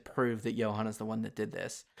stuff to prove that Johann is the one that did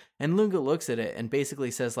this. And Lunga looks at it and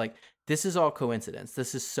basically says, like, this is all coincidence.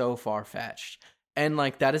 This is so far-fetched. And,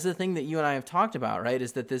 like, that is the thing that you and I have talked about, right?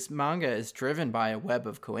 Is that this manga is driven by a web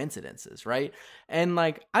of coincidences, right? And,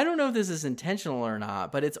 like, I don't know if this is intentional or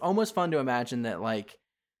not, but it's almost fun to imagine that, like,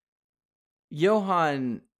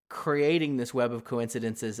 Johann creating this web of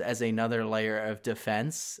coincidences as another layer of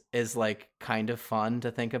defense is, like, kind of fun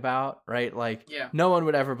to think about, right? Like, no one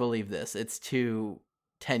would ever believe this. It's too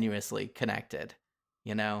tenuously connected,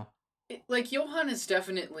 you know? Like, Johann is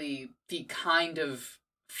definitely the kind of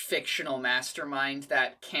fictional mastermind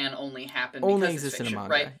that can only happen because it's fiction,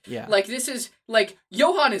 right? Yeah. Like, this is, like,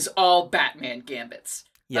 Johann is all Batman gambits.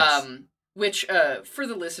 Yes. Which, for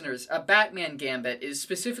the listeners, a Batman gambit is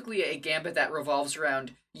specifically a gambit that revolves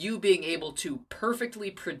around you being able to perfectly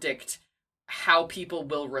predict how people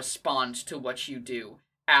will respond to what you do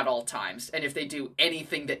at all times. And if they do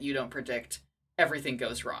anything that you don't predict, everything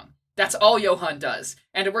goes wrong. That's all Johann does.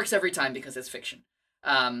 And it works every time because it's fiction.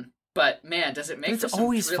 But man, does it make for some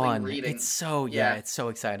always thrilling fun. reading. It's so, it's so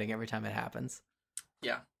exciting every time it happens.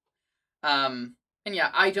 Yeah. And yeah,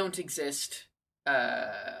 I don't exist.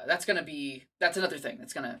 That's another thing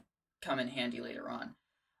that's gonna come in handy later on.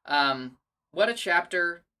 What a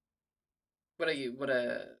chapter. What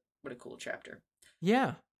a cool chapter.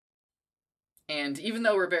 Yeah. And even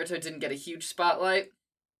though Roberto didn't get a huge spotlight,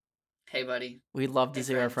 hey buddy. We'd love to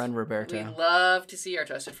see our friend Roberto. We'd love to see our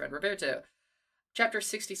trusted friend Roberto. Chapter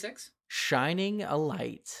 66. Shining a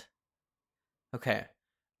Light. Okay.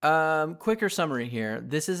 Quicker summary here.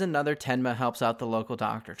 This is another Tenma helps out the local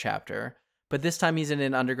doctor chapter, but this time he's in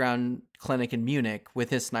an underground clinic in Munich with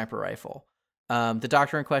his sniper rifle. The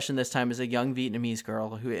doctor in question this time is a young Vietnamese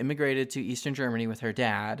girl who immigrated to Eastern Germany with her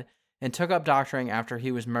dad and took up doctoring after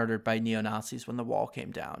he was murdered by neo-Nazis when the wall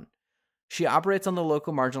came down. She operates on the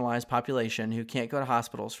local marginalized population who can't go to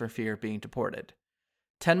hospitals for fear of being deported.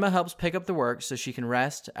 Tenma helps pick up the work so she can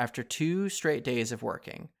rest after 2 straight days of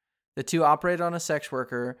working. The two operate on a sex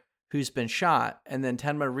worker who's been shot, and then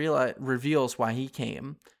Tenma reveals why he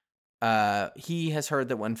came. He has heard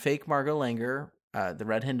that when fake Margot Langer, the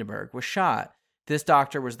Red Hindenburg, was shot, this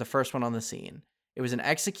doctor was the first one on the scene. It was an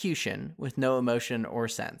execution with no emotion or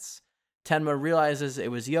sense. Tenma realizes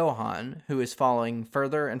it was Johann who is falling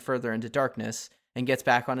further and further into darkness and gets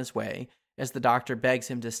back on his way as the doctor begs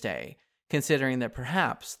him to stay, considering that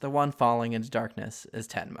perhaps the one falling into darkness is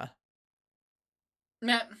Tenma.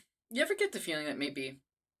 Matt, you ever get the feeling that maybe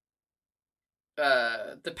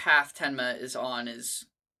the path Tenma is on is,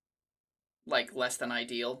 like, less than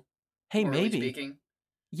ideal? Hey, maybe. Speaking?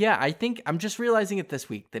 Yeah, I think I'm just realizing it this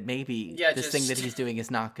week that maybe this thing that he's doing is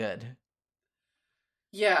not good.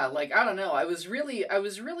 Yeah, like, I don't know. I was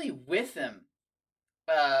really with him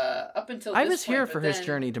up until I this was point, here but for then, his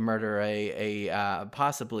journey to murder a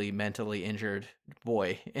possibly mentally injured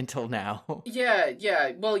boy until now.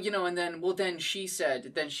 yeah. Well, and then she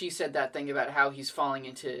said that thing about how he's falling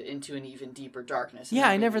into an even deeper darkness, and Yeah, that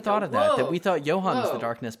I made never me go, thought of that. That we whoa, thought Johan was the whoa.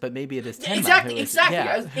 darkness, but maybe it is Yeah, Tenma exactly, who is. exactly.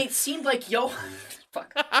 Yeah. It seemed like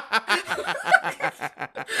fuck.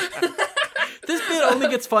 This bit only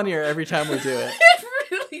gets funnier every time we do it.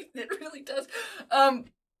 It really does.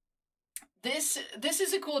 This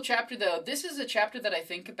is a cool chapter though. This is a chapter that I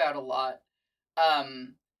think about a lot.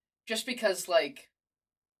 Just because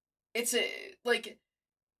it's a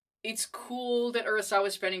it's cool that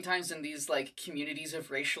Urasawa's spending times in these communities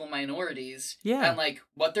of racial minorities. Yeah. And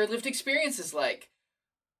what their lived experience is like.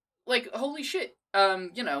 Holy shit.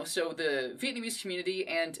 So the Vietnamese community,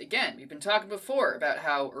 and again, we've been talking before about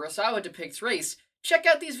how Urasawa depicts race. Check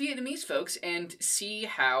out these Vietnamese folks and see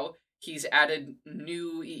how he's added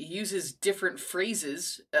he uses different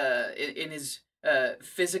phrases in his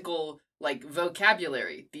physical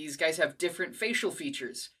vocabulary. These guys have different facial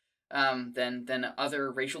features than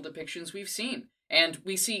other racial depictions we've seen. And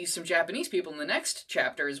we see some Japanese people in the next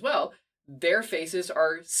chapter as well. Their faces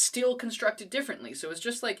are still constructed differently. So it's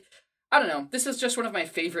just I don't know. This is just one of my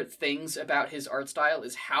favorite things about his art style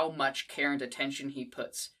is how much care and attention he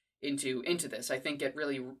puts into this. I think it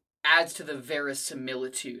really adds to the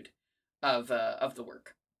verisimilitude of the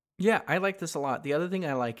work. Yeah, I like this a lot. The other thing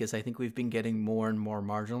I like is I think we've been getting more and more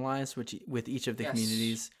marginalized with each of the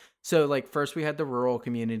communities. So first we had the rural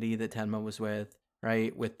community that Tenma was with,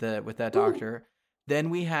 right? With that doctor. Ooh. Then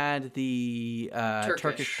we had the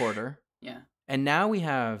Turkish quarter. Yeah. And now we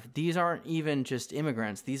have, these aren't even just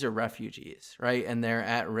immigrants, these are refugees, right? And they're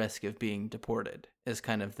at risk of being deported is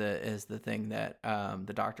kind of the thing that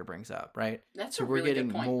the doctor brings up, right? That's so a we're really getting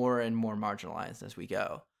good point. more and more marginalized as we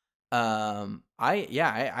go. I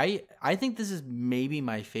think this is maybe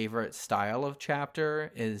my favorite style of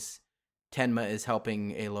chapter is Tenma is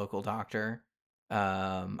helping a local doctor.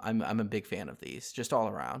 I'm a big fan of these, just all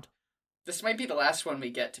around. This might be the last one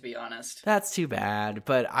we get, to be honest. That's too bad,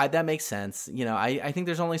 but that makes sense. I think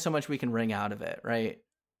there's only so much we can wring out of it, right?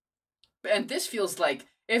 And this feels like,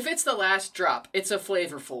 if it's the last drop, it's a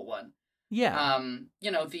flavorful one. Yeah.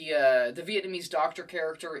 The Vietnamese doctor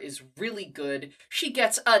character is really good. She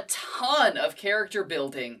gets a ton of character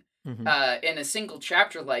building in a single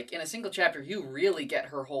chapter. In a single chapter, you really get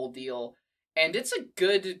her whole deal. And it's a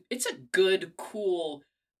good, cool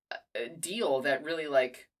deal that really,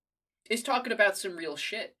 is talking about some real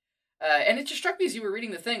shit. And it just struck me as you were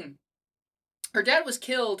reading the thing. Her dad was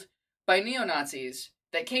killed by neo-Nazis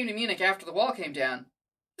that came to Munich after the wall came down.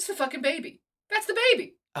 It's the fucking baby. That's the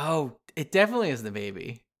baby. Oh, it definitely is the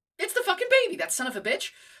baby. It's the fucking baby, that son of a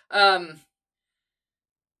bitch.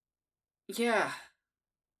 Yeah.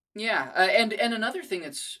 And another thing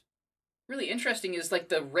that's really interesting is,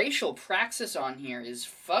 the racial praxis on here is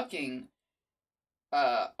fucking...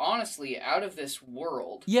 honestly, out of this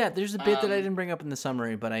world. Yeah, there's a bit that I didn't bring up in the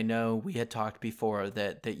summary, but I know we had talked before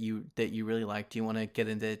that you really liked. Do you want to get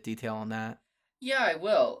into detail on that? Yeah, I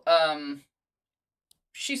will.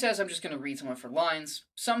 She says, I'm just going to read some of her lines.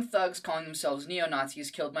 Some thugs calling themselves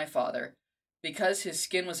neo-Nazis killed my father. Because his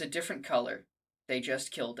skin was a different color, they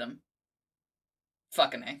just killed him.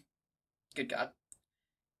 Fucking A. Good God.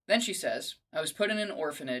 Then she says, I was put in an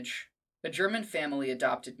orphanage. A German family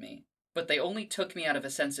adopted me. But they only took me out of a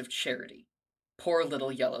sense of charity. Poor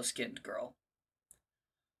little yellow-skinned girl.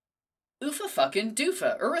 Oofa fucking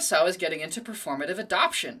doofa. Urasawa's getting into performative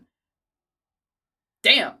adoption.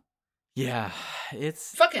 Damn. Yeah,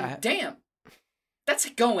 it's... Fucking damn. That's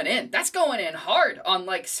going in. That's going in hard on,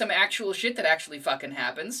 some actual shit that actually fucking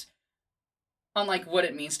happens. On, what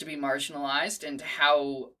it means to be marginalized and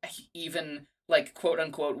how even,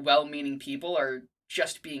 quote-unquote well-meaning people are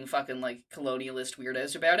just being fucking, colonialist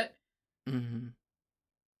weirdos about it. Mm-hmm.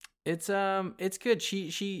 It's good.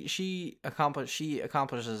 She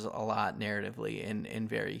accomplishes a lot narratively in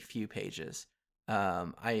very few pages.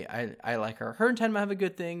 I like her. Her and Tenma have a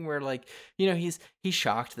good thing where he's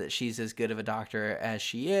shocked that she's as good of a doctor as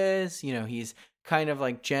she is. He's kind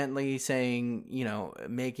of gently saying,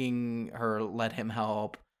 making her let him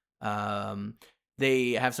help.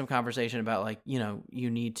 They have some conversation about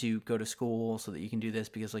you need to go to school so that you can do this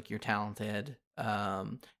because you're talented.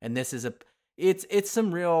 And this is it's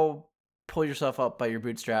some real pull yourself up by your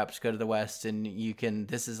bootstraps, go to the West and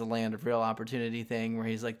this is a land of real opportunity thing where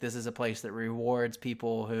he's this is a place that rewards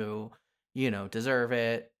people who, deserve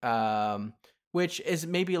it. Which is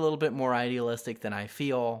maybe a little bit more idealistic than I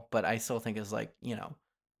feel, but I still think is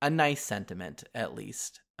a nice sentiment at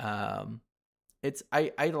least. I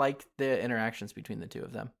like the interactions between the two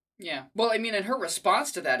of them. Yeah. Well, I mean, and her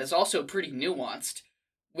response to that is also pretty nuanced,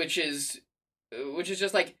 which is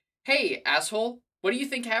just like, hey, asshole, what do you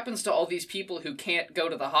think happens to all these people who can't go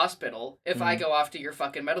to the hospital if I go off to your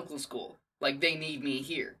fucking medical school? Like, they need me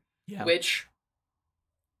here. Yeah. Which,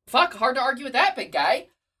 fuck, hard to argue with that, big guy.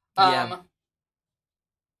 Yeah.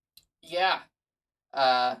 Yeah.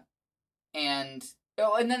 And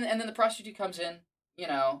then the prostitute comes in, you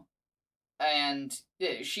know, and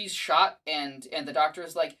she's shot, and the doctor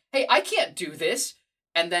is like, hey, I can't do this.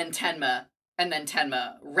 And then Tenma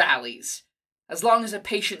rallies. As long as a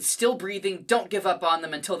patient's still breathing, don't give up on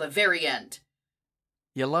them until the very end.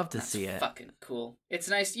 You love to That's see it. Fucking cool. It's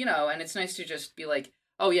nice, you know, and it's nice to just be like,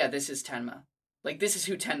 oh yeah, this is Tenma. Like, this is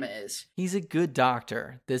who Tenma is. He's a good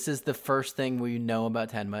doctor. This is the first thing we know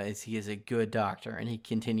about Tenma is he is a good doctor, and he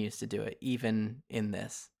continues to do it, even in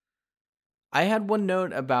this. I had one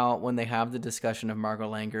note about when they have the discussion of Margot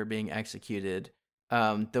Langer being executed.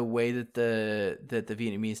 The way that the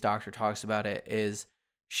Vietnamese doctor talks about it is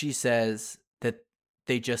she says that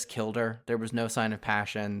they just killed her. There was no sign of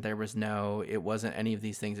passion. It wasn't any of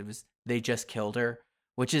these things. It was, they just killed her,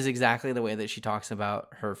 which is exactly the way that she talks about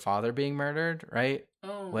her father being murdered, right?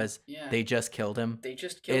 Yeah. They just killed him. They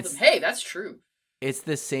just killed him. Hey, that's true. It's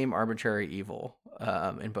the same arbitrary evil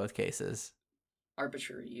in both cases.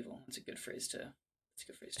 Arbitrary evil. That's a good phrase to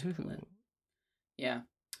pull in. Yeah.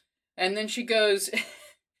 And then she goes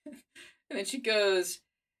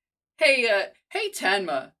hey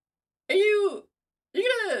Tenma, are you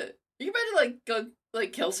about to go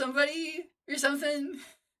kill somebody or something?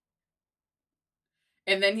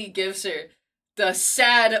 And then he gives her the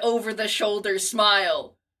sad over the shoulder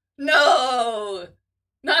smile. No!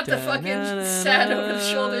 Not the fucking sad over the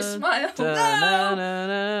shoulder smile.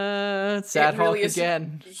 No! Sad Hulk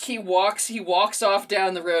again. He walks off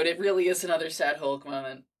down the road. It really is another sad Hulk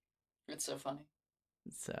moment. It's so funny.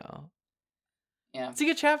 So, yeah, it's a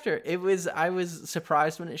good chapter. I was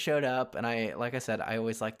surprised when it showed up, and I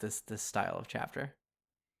always like this style of chapter.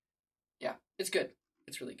 Yeah, it's good.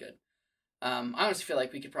 It's really good. I honestly feel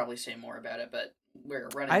like we could probably say more about it, but we're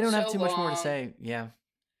running. I don't have so too long. much more to say. Yeah.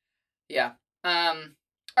 Yeah.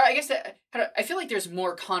 I guess I feel like there's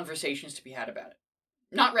more conversations to be had about it.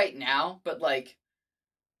 Not right now, but like,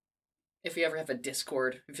 if we ever have a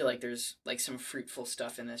Discord, I feel like there's like some fruitful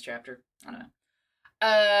stuff in this chapter. I don't know.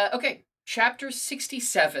 Okay, chapter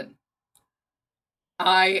 67.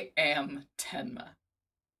 I am Tenma.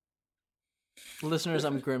 Listeners,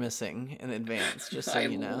 I'm grimacing in advance, just so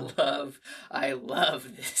you know. I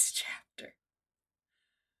love this chapter.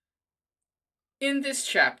 In this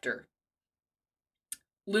chapter,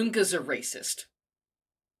 Lunga's a racist.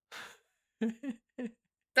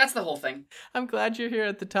 That's the whole thing. I'm glad you're here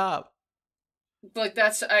at the top. Like,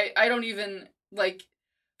 I don't even, like,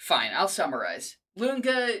 fine, I'll summarize.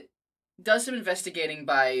 Lunga does some investigating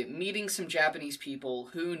by meeting some Japanese people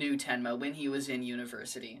who knew Tenma when he was in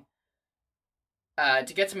university.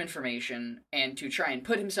 To get some information and to try and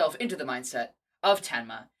put himself into the mindset of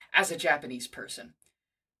Tenma as a Japanese person.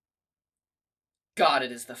 God,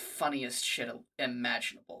 it is the funniest shit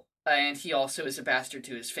imaginable. And he also is a bastard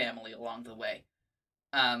to his family along the way.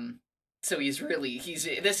 So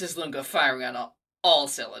this is Lunga firing on all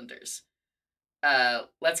cylinders.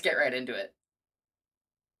 Let's get right into it.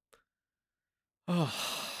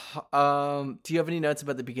 Do you have any notes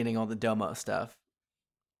about the beginning, all the Domo stuff?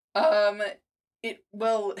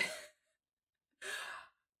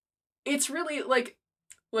 It's really like,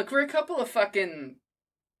 look, we're a couple of fucking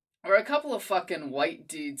white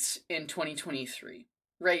dudes in 2023,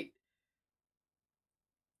 right?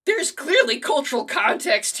 There's clearly cultural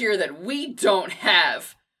context here that we don't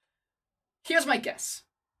have. Here's my guess.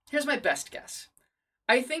 Here's my best guess.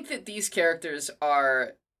 I think that these characters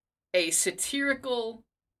are a satirical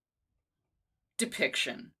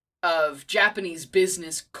depiction of Japanese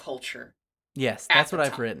business culture. Yes, that's what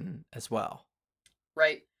I've written as well.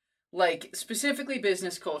 Right? Like, specifically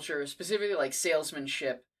business culture, specifically like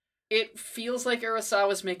salesmanship. It feels like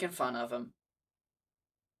Urasawa's making fun of him.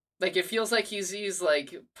 Like, it feels like he's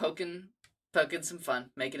like poking some fun,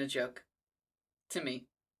 making a joke. To me.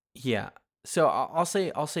 Yeah. So I'll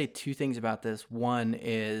say two things about this. One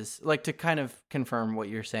is, like, to kind of confirm what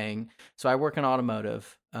you're saying. So I work in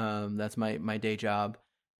automotive. That's my day job.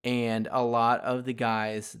 And a lot of the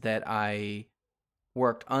guys that I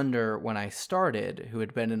worked under when I started, who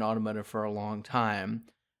had been in automotive for a long time,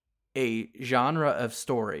 a genre of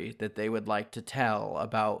story that they would like to tell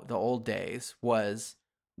about the old days was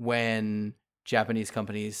when Japanese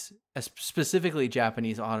companies, specifically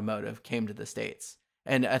Japanese automotive, came to the States.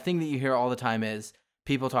 And a thing that you hear all the time is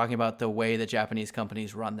people talking about the way that Japanese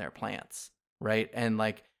companies run their plants, right? And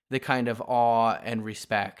like the kind of awe and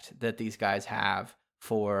respect that these guys have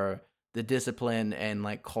for the discipline and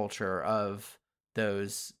like culture of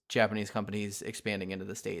those Japanese companies expanding into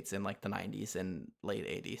the States in like the 90s and late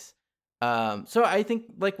 80s. So I think,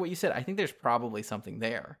 like what you said, I think there's probably something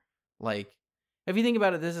there. Like, if you think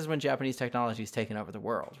about it, this is when Japanese technology is taking over the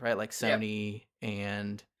world, right? Like Sony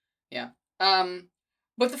and... Yeah.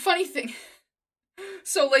 But the funny thing...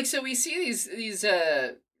 So we see these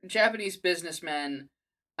Japanese businessmen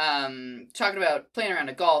talking about playing around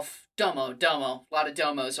a golf, domo, a lot of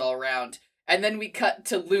domos all around. And then we cut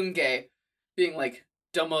to Lunge being like,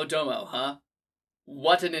 domo, huh?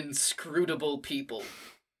 What an inscrutable people.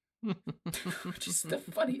 Which is the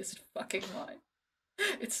funniest fucking line.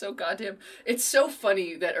 It's so goddamn... It's so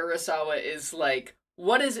funny that Urasawa is like,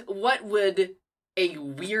 what would a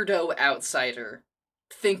weirdo outsider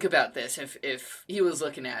think about this if he was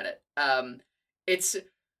looking at it?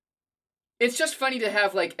 It's just funny to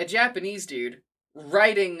have, like, a Japanese dude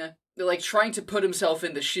writing, like, trying to put himself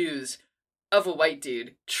in the shoes of a white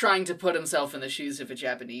dude, trying to put himself in the shoes of a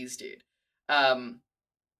Japanese dude.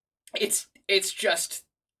 It's just...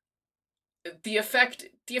 The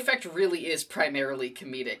effect really is primarily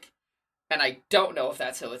comedic, and I don't know if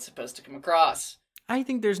that's how it's supposed to come across. I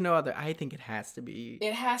think there's no other... I think it has to be.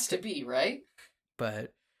 It has to be, right?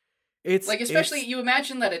 But it's... Like, especially, you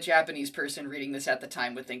imagine that a Japanese person reading this at the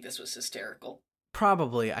time would think this was hysterical.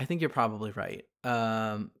 Probably. I think you're probably right.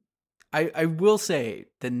 I will say,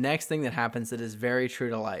 the next thing that happens that is very true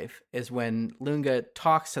to life is when Lunga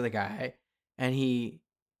talks to the guy, and he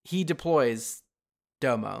deploys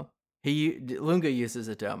Domo. Lunga uses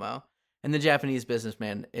a domo, and the Japanese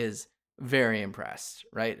businessman is very impressed,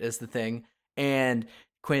 right, is the thing. And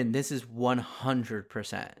Quinn, this is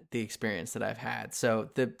 100% the experience that I've had. So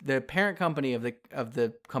the parent company of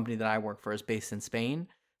the company that I work for is based in Spain.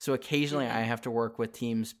 So occasionally I have to work with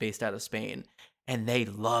teams based out of Spain, and they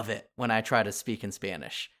love it when I try to speak in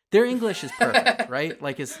Spanish. Their English is perfect, right?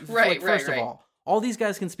 Like, it's first of all these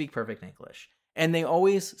guys can speak perfect English. And they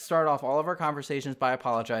always start off all of our conversations by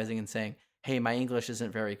apologizing and saying, hey, my English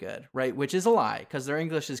isn't very good, right? Which is a lie, because their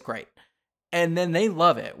English is great. And then they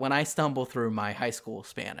love it when I stumble through my high school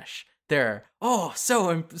Spanish. They're,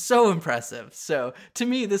 so impressive. So to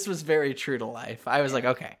me, this was very true to life. I was like,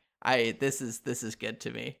 okay, this is good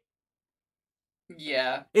to me.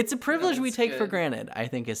 Yeah. It's a privilege we take for granted, I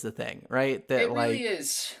think, is the thing, right? That, it really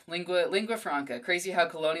is. Lingua franca. Crazy how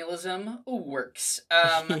colonialism works.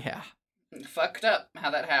 Yeah. Fucked up how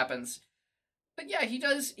that happens. But yeah, he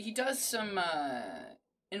does some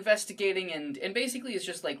investigating and basically is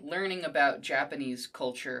just like learning about Japanese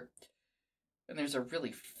culture. And there's a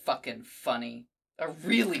really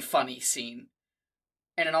funny scene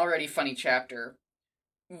and an already funny chapter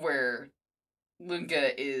where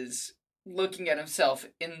Lunga is looking at himself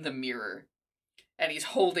in the mirror and he's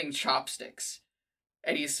holding chopsticks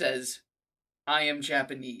and he says, I am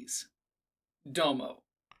Japanese. Domo.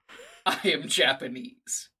 I am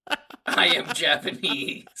Japanese. I am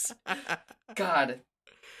Japanese. God.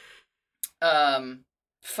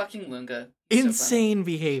 Fucking Lunga. Insane so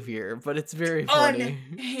behavior, but it's very funny.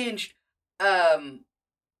 Unhinged. And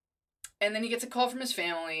then he gets a call from his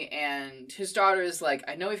family, and his daughter is like,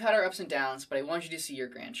 I know we've had our ups and downs, but I want you to see your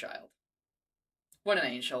grandchild. What an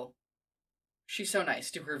angel. She's so nice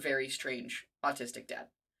to her very strange autistic dad.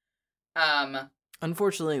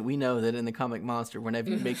 Unfortunately, we know that in the comic Monster,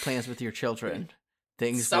 whenever you make plans with your children,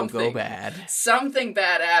 things will go bad. Something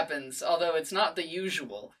bad happens, although it's not the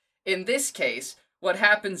usual. In this case, what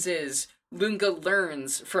happens is Lunga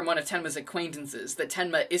learns from one of Tenma's acquaintances that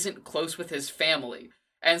Tenma isn't close with his family.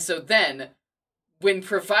 And so then, when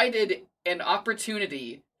provided an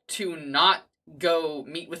opportunity to not go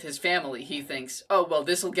meet with his family, he thinks, oh, well,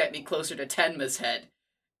 this'll get me closer to Tenma's head.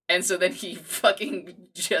 And so then he fucking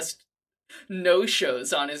just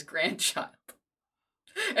no-shows on his grandchild.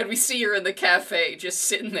 And we see her in the cafe just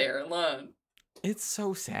sitting there alone. It's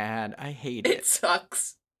so sad. I hate it. It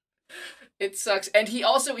sucks. It sucks. And he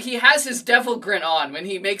has his devil grin on when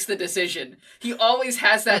he makes the decision. He always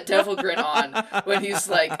has that devil grin on when he's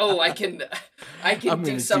like, oh, I can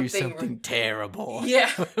do something terrible. Yeah.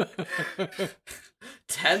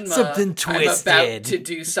 Tenma, something twisted. I'm about to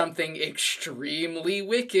do something extremely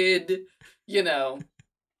wicked. You know.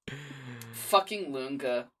 Fucking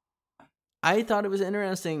Lunga. I thought it was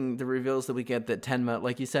interesting, the reveals that we get that Tenma,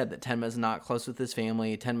 like you said, that Tenma's not close with his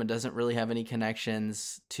family. Tenma doesn't really have any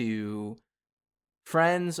connections to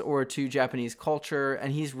friends or to Japanese culture,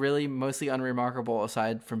 and he's really mostly unremarkable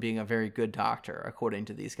aside from being a very good doctor, according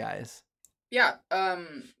to these guys. Yeah,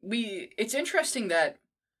 it's interesting that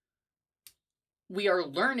we are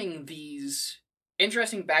learning these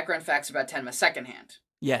interesting background facts about Tenma secondhand.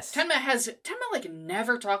 Yes. Tenma like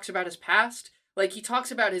never talks about his past. Like he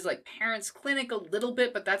talks about his like parents' clinic a little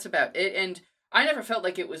bit, but that's about it. And I never felt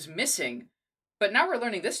like it was missing. But now we're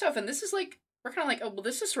learning this stuff, and this is like we're kind of like, oh well,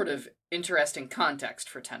 this is sort of interesting context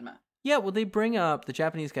for Tenma. Yeah, well, the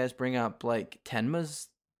Japanese guys bring up like Tenma's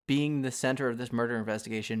being the center of this murder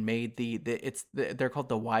investigation made they're called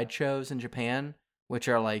the wide shows in Japan, which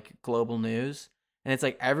are like global news, and it's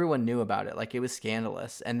like everyone knew about it, like it was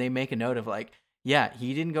scandalous, and they make a note of like, yeah,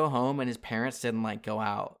 he didn't go home and his parents didn't like go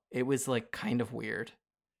out. It was like kind of weird.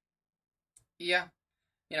 Yeah,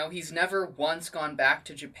 he's never once gone back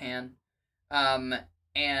to Japan, and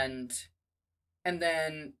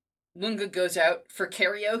then Lunga goes out for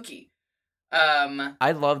karaoke.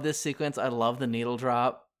 I love this sequence. I love the needle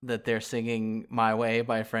drop that they're singing "My Way"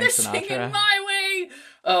 by Frank Sinatra. They're singing "My Way."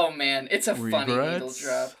 Oh man, it's a funny needle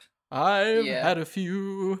drop. I've had a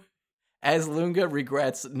few. As Lunga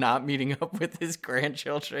regrets not meeting up with his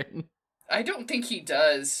grandchildren. I don't think he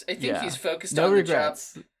does. I think he's focused no on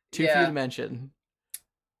regrets. the job. Too few to mention.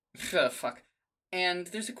 Fuck. And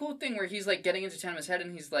there's a cool thing where he's like getting into Tenma's head,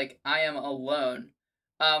 and he's like, "I am alone,"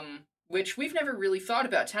 which we've never really thought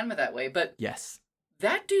about Tenma that way. But yes,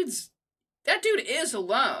 that dude is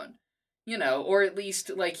alone, or at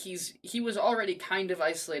least like he was already kind of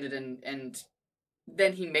isolated, and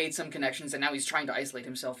then he made some connections, and now he's trying to isolate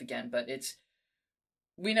himself again. But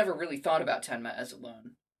we never really thought about Tenma as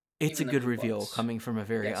alone. It's a good reveal coming from a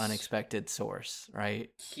very unexpected source,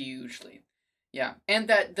 right? Hugely. Yeah. And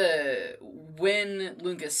that when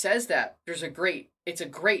Lunga says that, it's a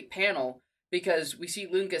great panel, because we see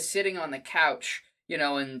Lunga sitting on the couch,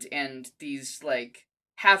 and these like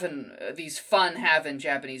these fun-having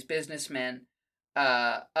Japanese businessmen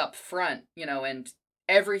up front, and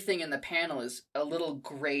everything in the panel is a little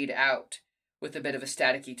grayed out with a bit of a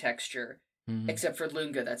staticky texture, except for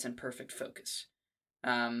Lunga that's in perfect focus.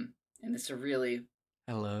 And it's a really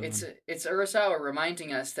it's Urasawa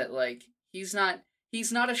reminding us that like he's not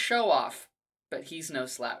a show off, but he's no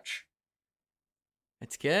slouch.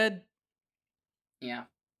 It's good. Yeah.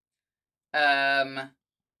 And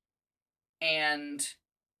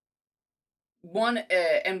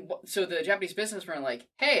so the Japanese businessmen are like,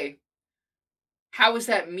 "Hey, how was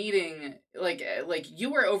that meeting? Like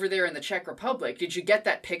you were over there in the Czech Republic. Did you get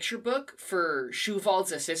that picture book for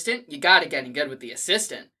Schuwald's assistant? You gotta get in good with the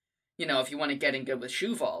assistant, if you want to get in good with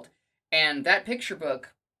Schuwald." And that picture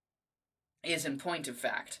book is, in point of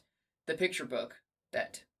fact, the picture book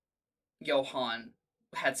that Johann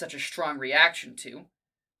had such a strong reaction to.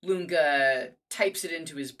 Lunga types it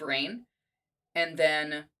into his brain, and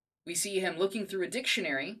then we see him looking through a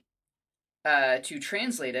dictionary to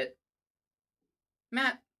translate it.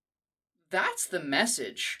 Matt, that's the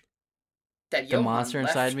message that Johann the monster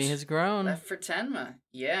inside me has grown. Left for Tenma,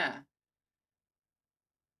 yeah.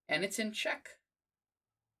 And it's in Czech.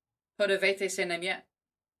 Podívejte se na mě.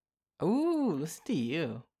 Ooh, listen to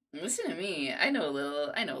you. Listen to me. I know a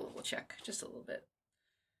little Czech, just a little bit.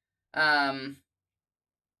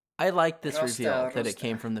 I like this reveal that it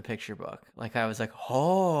came from the picture book. Like I was like,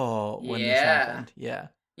 oh, when this happened. Yeah.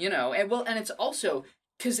 And it's also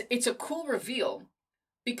because it's a cool reveal,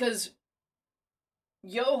 because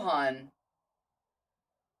Johann,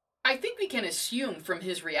 I think we can assume from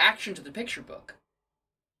his reaction to the picture book,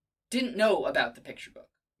 didn't know about the picture book.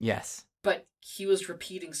 Yes. But he was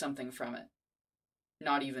repeating something from it,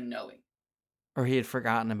 not even knowing. Or he had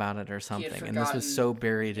forgotten about it or something, and this was so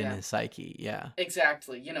buried in his psyche, yeah.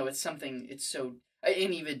 Exactly. It's something, it's so,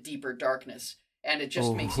 in even deeper darkness, and it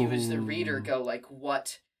just makes you as the reader go, like,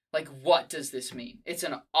 what does this mean? It's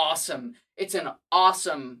an awesome,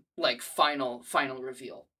 like, final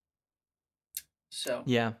reveal. So.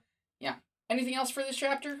 Yeah. Yeah. Anything else for this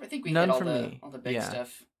chapter? I think we None hit all the big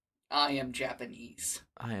stuff. I am Japanese.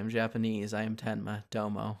 I am Japanese. I am Tenma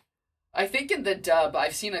Domo. I think in the dub,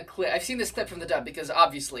 I've seen this clip from the dub, because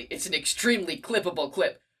obviously it's an extremely clippable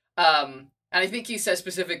clip. And I think he says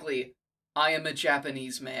specifically, "I am a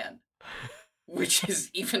Japanese man," which is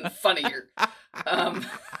even funnier.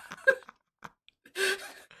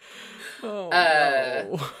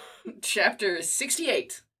 No. Chapter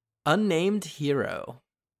 68. Unnamed Hero.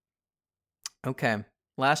 Okay,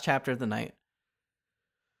 last chapter of the night.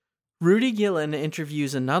 Rudy Gillen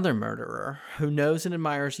interviews another murderer who knows and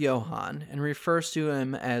admires Johann and refers to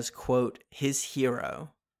him as, quote, his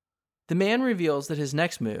hero. The man reveals that his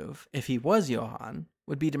next move, if he was Johann,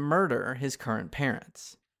 would be to murder his current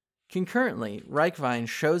parents. Concurrently, Reichwein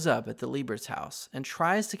shows up at the Lieber's house and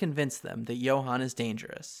tries to convince them that Johann is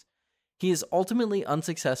dangerous. He is ultimately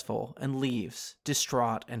unsuccessful and leaves,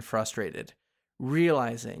 distraught and frustrated.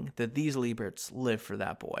 realizing that these Lieberts live for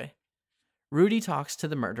that boy. Rudy talks to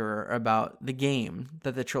the murderer about the game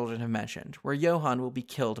that the children have mentioned, where Johann will be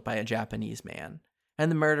killed by a Japanese man, and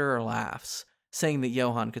the murderer laughs, saying that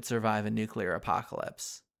Johann could survive a nuclear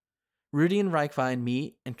apocalypse. Rudy and Reichwein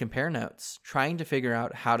meet and compare notes, trying to figure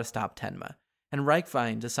out how to stop Tenma, and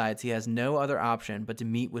Reichwein decides he has no other option but to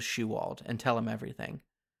meet with Schewald and tell him everything.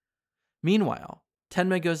 Meanwhile,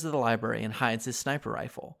 Tenma goes to the library and hides his sniper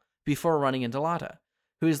rifle, before running into Lotta,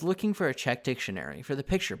 who is looking for a Czech dictionary for the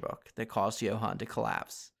picture book that caused Johann to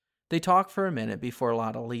collapse. They talk for a minute before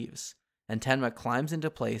Lotta leaves, and Tenma climbs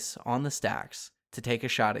into place on the stacks to take a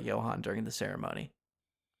shot at Johann during the ceremony.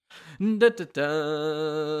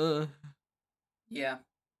 Da-da-da. Yeah.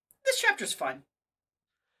 This chapter's fun.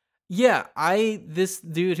 Yeah, this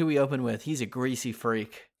dude who we open with, he's a greasy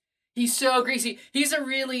freak. He's so greasy. He's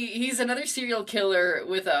another serial killer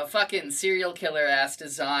with a fucking serial killer ass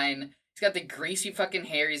design. He's got the greasy fucking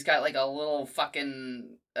hair. He's got like a little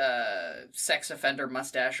fucking sex offender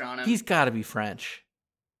mustache on him. He's gotta be French.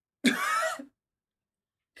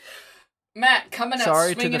 Matt, coming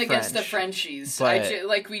out swinging against the French, Frenchies.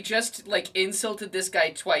 but... we just insulted this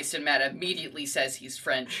guy twice, and Matt immediately says he's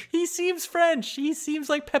French. He seems French. He seems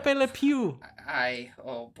like Pepe Le Pew.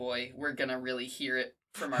 Oh boy, we're gonna really hear it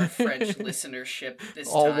from our French listenership this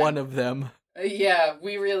time. All one of them. Yeah,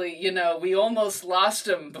 we really, we almost lost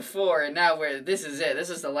him before, and now this is it. This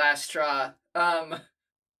is the last straw. God.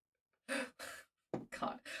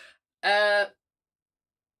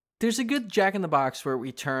 There's a good Jack in the Box where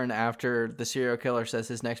we turn after the serial killer says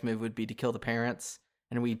his next move would be to kill the parents,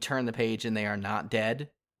 and we turn the page and they are not dead.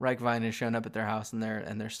 Reichwein has shown up at their house and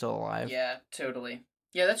they're still alive. Yeah, totally.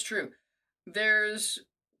 Yeah, that's true.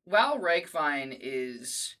 While Reichwein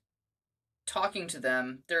is talking to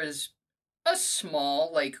them, there is a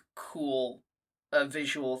small, cool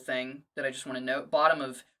visual thing that I just want to note. Bottom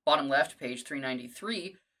left, page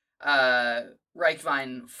 393,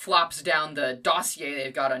 Reichwein flops down the dossier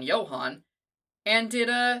they've got on Johann, and it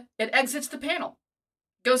exits the panel.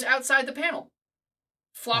 Goes outside the panel.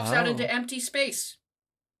 Flops out into empty space.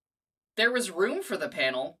 There was room for the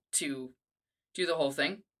panel to do the whole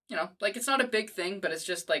thing. It's not a big thing, but it's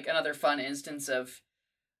just another fun instance of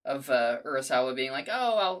Urasawa being like,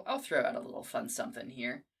 oh, I'll throw out a little fun something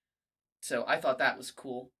here. So I thought that was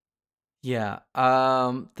cool. Yeah.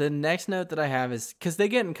 The next note that I have is because they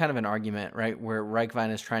get in kind of an argument, right, where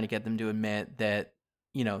Reichwein is trying to get them to admit that,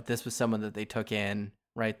 this was someone that they took in,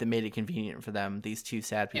 right, that made it convenient for them, these two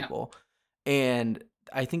sad people. Yeah. And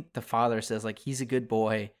I think the father says, he's a good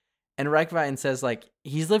boy. And Reichwein says,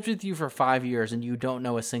 he's lived with you for 5 years and you don't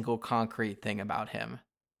know a single concrete thing about him,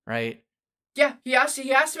 right? Yeah, he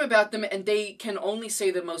asked him about them, and they can only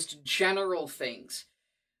say the most general things.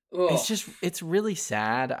 Ugh. It's really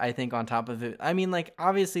sad, I think, on top of it. I mean,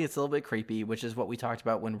 obviously it's a little bit creepy, which is what we talked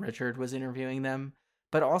about when Richard was interviewing them.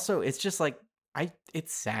 But also, it's just,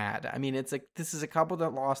 it's sad. I mean, it's this is a couple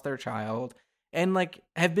that lost their child and,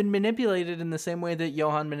 have been manipulated in the same way that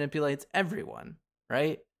Johann manipulates everyone,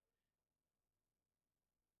 right?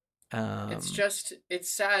 It's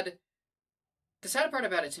sad. The sad part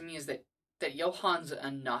about it to me is that Johann's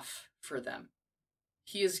enough for them.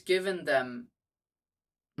 He has given them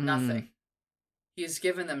nothing. He has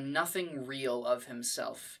given them nothing real of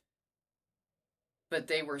himself. But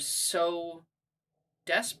they were so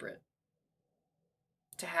desperate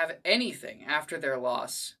to have anything after their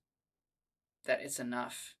loss that it's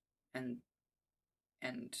enough, and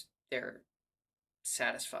they're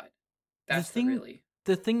satisfied. That's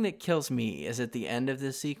the thing that kills me is at the end of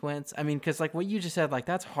this sequence. I mean, because what you just said,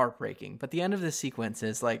 that's heartbreaking. But the end of this sequence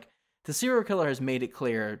is the serial killer has made it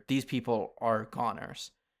clear these people are goners.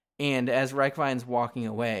 And as Reichwein's walking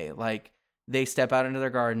away, they step out into their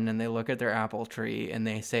garden and they look at their apple tree and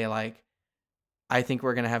they say, I think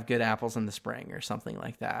we're going to have good apples in the spring or something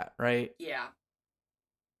like that, right? Yeah.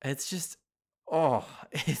 It's just,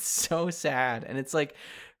 it's so sad. And it's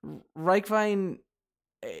Reichwein,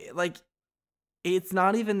 it's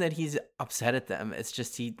not even that he's upset at them. It's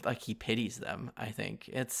just he pities them, I think.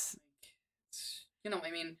 It's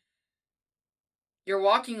I mean, you're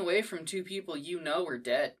walking away from two people are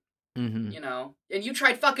dead. Mm-hmm. And you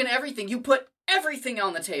tried fucking everything. You put everything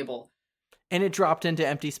on the table. And it dropped into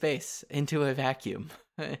empty space, into a vacuum.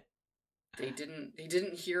 They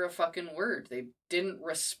didn't hear a fucking word. They didn't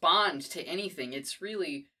respond to anything. It's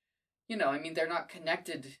really, they're not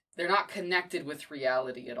connected. They're not connected with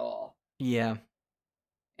reality at all. Yeah.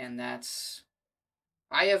 And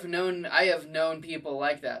I have known people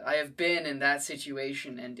like that. I have been in that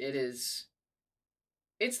situation, and it's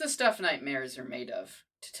the stuff nightmares are made of,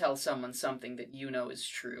 to tell someone something that is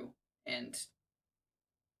true, and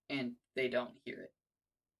and they don't hear it.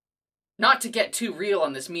 Not to get too real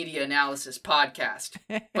on this media analysis podcast,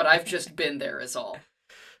 but I've just been there is all.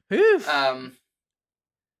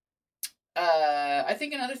 I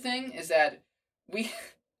think another thing is that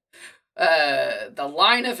the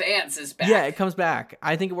line of ants is back. Yeah, it comes back.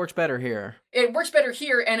 I think it works better here. It works better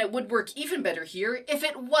here, and it would work even better here if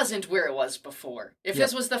it wasn't where it was before. If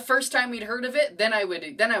this was the first time we'd heard of it, then I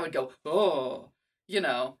would go, oh, you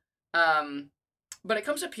know. But it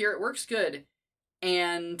comes up here, it works good,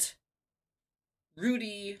 and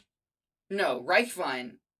Reichwein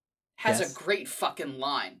has a great fucking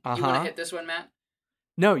line. You want to hit this one, Matt?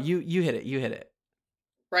 No, you hit it. You hit it.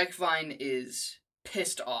 Reichwein is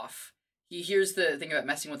pissed off. He hears the thing about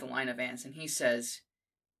messing with the line of ants, and he says,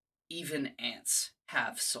 even ants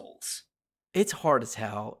have souls. It's hard as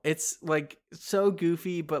hell. It's, like, so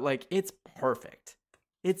goofy, but, like, it's perfect.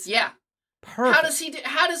 It's perfect.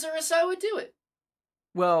 How does Urasawa do it?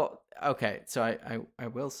 Well, okay, so I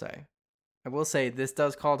will say this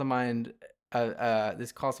does call to mind a,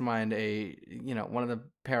 you know, one of the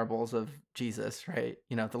parables of Jesus, right?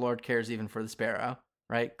 You know, the Lord cares even for the sparrow,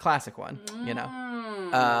 right? Classic one, you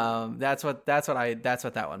know. That's what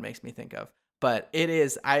that one makes me think of. But it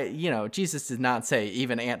is, Jesus did not say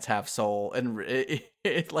even ants have soul, and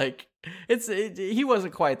he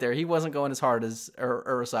wasn't quite there. He wasn't going as hard as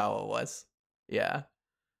Urasawa was. Yeah.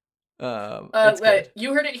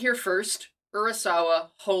 You heard it here first. Urasawa,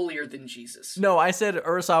 holier than Jesus. No, I said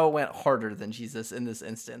Urasawa went harder than Jesus in this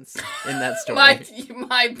instance, in that story.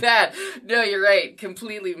 my bad. No, you're right. It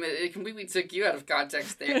completely took you out of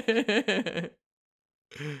context there.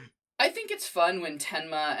 I think it's fun when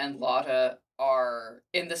Tenma and Lotta are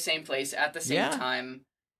in the same place at the same time,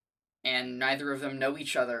 and neither of them know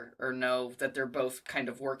each other, or know that they're both kind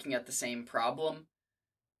of working at the same problem.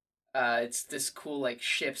 It's this cool, like,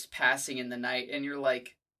 ships passing in the night, and you're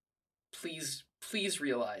like, please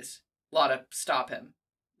realize. Lotta, stop him.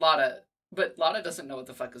 But Lotta doesn't know what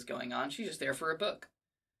the fuck is going on. She's just there for a book.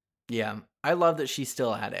 Yeah. I love that she's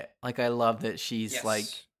still at it. Like, I love that she's, like,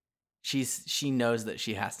 she knows that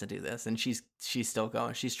she has to do this, and she's still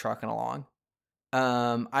going. She's trucking along.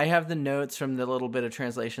 I have the notes from the little bit of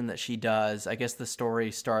translation that she does. I guess the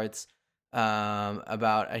story starts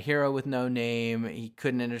about a hero with no name. He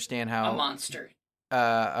couldn't understand how... A monster.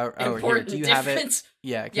 Important here, do you difference.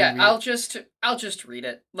 Have it? Yeah, I'll just read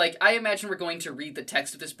it. Like, I imagine we're going to read the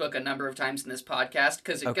text of this book a number of times in this podcast,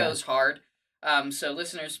 because it goes hard. So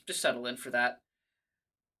listeners, just settle in for that.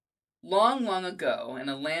 Long, long ago, in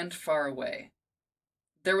a land far away,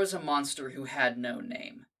 there was a monster who had no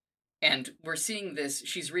name. And we're seeing this,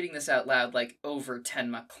 she's reading this out loud, like, over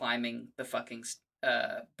Tenma climbing the fucking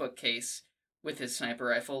bookcase with his sniper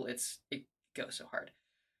rifle. It goes so hard.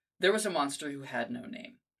 There was a monster who had no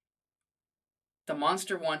name. The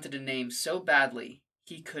monster wanted a name so badly,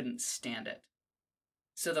 he couldn't stand it.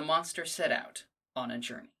 So the monster set out on a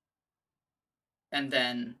journey. And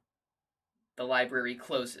then the library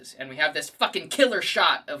closes, and we have this fucking killer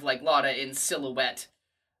shot of, like, Lotta in silhouette.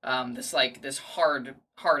 This hard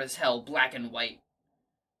as hell black and white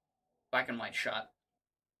shot.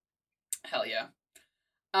 Hell yeah.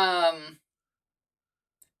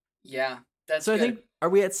 Yeah, that's so good. I think, are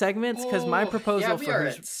we at segments? Because my proposal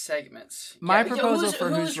at segments. My proposal for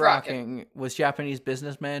Who's Rocking was Japanese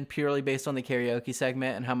Businessmen, purely based on the karaoke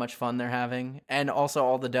segment and how much fun they're having, and also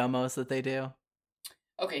all the demos that they do.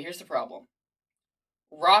 Okay, here's the problem.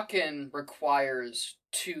 Rockin' requires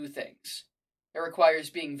two things. It requires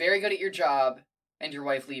being very good at your job and your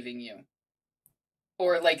wife leaving you.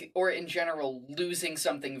 Or in general, losing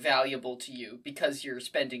something valuable to you because you're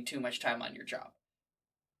spending too much time on your job.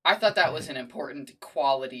 I thought that was an important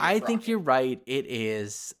quality of I think you're right, it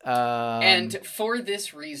is. And for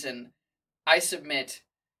this reason, I submit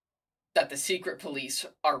that the secret police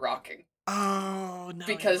are rocking. Oh, no.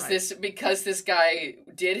 Because this guy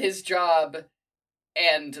did his job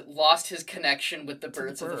and lost his connection with the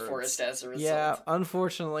birds of the forest as a result. Yeah,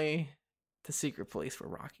 unfortunately, the secret police were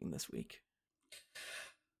rocking this week.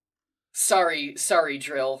 Sorry,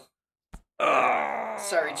 Drill.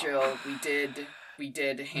 Sorry, Drill. We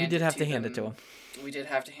did have to hand it to him. We did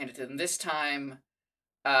have to hand it to them this time.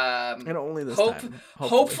 And only this time.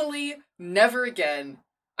 Hopefully, never again.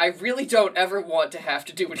 I really don't ever want to have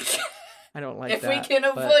to do it again. I don't like if that. We can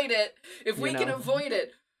avoid it. If we can avoid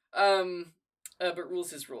it. But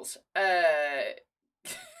rules is rules.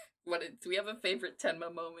 Do we have a favorite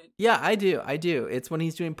Tenma moment? Yeah, I do. It's when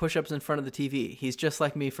he's doing push-ups in front of the TV. He's just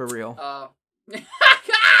like me for real. He's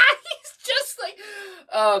just like...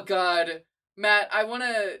 Oh, God. Matt,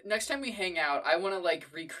 next time we hang out, I wanna, like,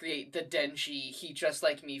 recreate the Denji, he just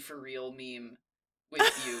like me for real meme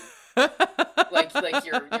with you. like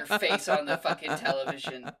your face on the fucking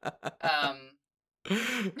television.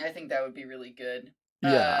 I think that would be really good.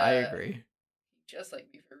 Yeah, I agree. Just like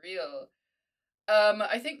me for real.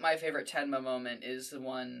 I think my favorite Tenma moment is the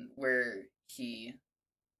one where he...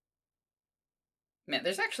 Man,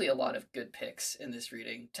 there's actually a lot of good picks in this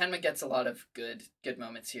reading. Tenma gets a lot of good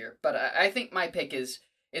moments here, but I think my pick is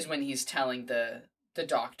when he's telling the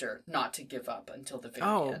doctor not to give up until the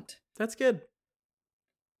very end. That's good.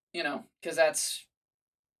 You know, because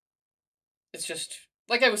it's just,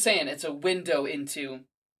 like I was saying, it's a window into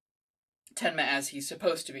Tenma as he's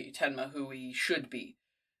supposed to be, Tenma who he should be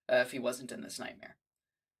if he wasn't in this nightmare.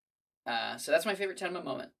 So that's my favorite Tenma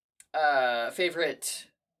moment. Favorite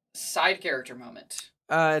side character moment.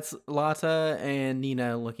 It's Lata and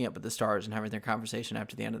Nina looking up at the stars and having their conversation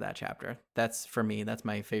after the end of that chapter. That's, for me, that's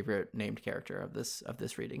my favorite named character of this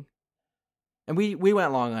reading. And we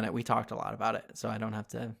went long on it. We talked a lot about it, so I don't have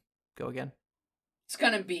to go again. It's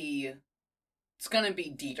gonna be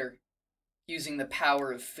Dieter using the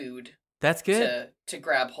power of food. That's good. To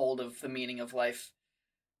grab hold of the meaning of life.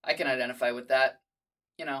 I can identify with that.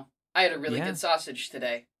 You know, I had a really good sausage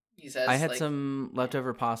today. He says, I had some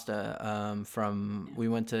leftover pasta we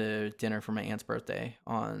went to dinner for my aunt's birthday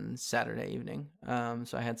on Saturday evening. So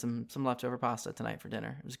I had some leftover pasta tonight for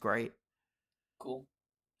dinner. It was great. Cool.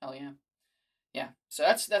 Hell yeah. Yeah. So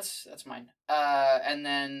that's mine. And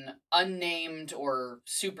then unnamed or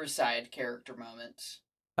super side character moments.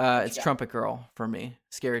 It's Trumpet Girl for me.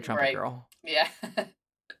 Scary Trumpet Girl. Yeah.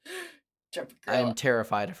 Trumpet Girl. I'm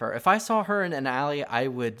terrified of her. If I saw her in an alley, I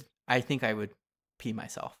think I would pee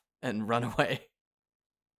myself and run away.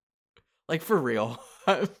 Like, for real.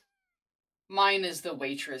 Mine is the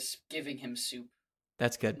waitress giving him soup.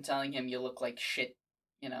 That's good. And telling him you look like shit,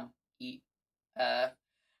 eat. I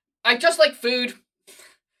just like food.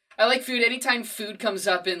 I like food. Anytime food comes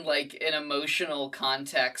up in, like, an emotional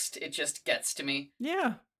context, it just gets to me.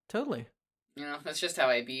 Yeah, totally. That's just how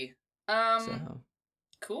I be.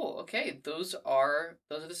 Cool. Okay, those are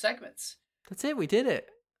the segments. That's it. We did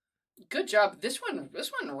it. Good job. This one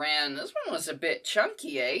was a bit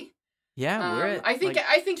chunky, eh? Yeah, we're at I think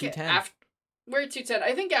 210. We're at 210.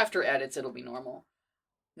 I think after edits it'll be normal.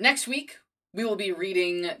 Next week we will be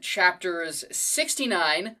reading chapters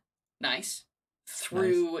 69, nice,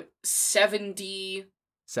 through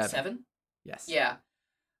 77. Yes. Yeah.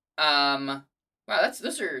 Wow,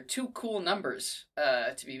 those are two cool numbers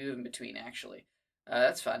to be moving between, actually.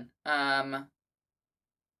 That's fun.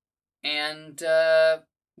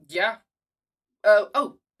 Yeah.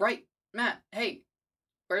 Oh, right, Matt. Hey,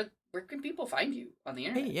 where can people find you on the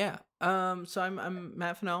internet? Hey, yeah. So I'm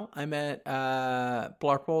Matt Fennell. I'm at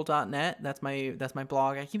blarpole.net. That's my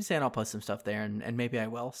blog. I keep saying I'll post some stuff there, and maybe I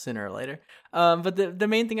will sooner or later. But the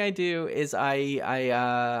main thing I do is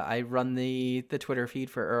I run the Twitter feed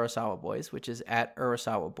for Urasawa Boys, which is at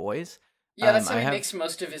Urasawa Boys. Yeah, that's how he makes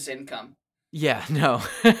most of his income. Yeah, no.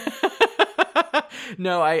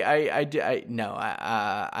 No, I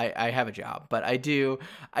have a job, but I do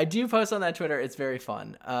post on that Twitter. It's very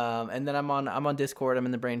fun. And then I'm on Discord. I'm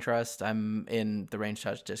in the Brain Trust. I'm in the Range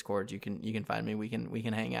Touch Discord. You can find me. We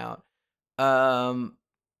can hang out. So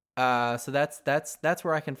that's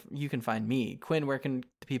where you can find me. Quinn, where can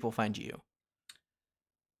the people find you?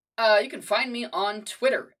 You can find me on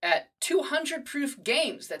Twitter at 200 Proof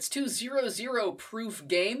Games. That's 200 Proof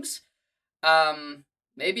Games.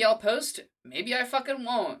 Maybe I'll post, maybe I fucking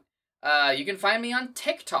won't. You can find me on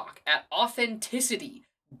TikTok at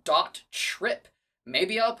authenticity.trip.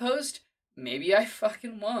 Maybe I'll post, maybe I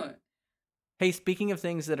fucking won't. Hey, speaking of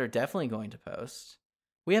things that are definitely going to post,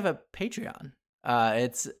 we have a Patreon.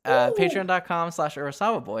 It's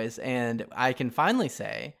patreon.com/Urasawa Boys, and I can finally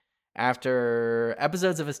say, after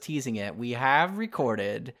episodes of us teasing it, we have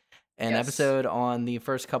recorded an episode on the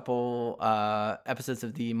first couple episodes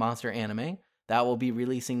of the Monster anime. That will be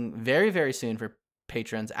releasing very, very soon for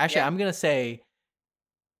patrons. Actually, I'm going to say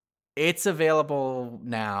it's available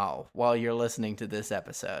now while you're listening to this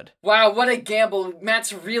episode. Wow, what a gamble. Matt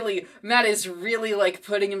is really like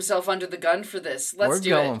putting himself under the gun for this. We're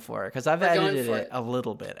going for it because I've edited it a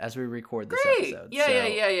little bit as we record this episode.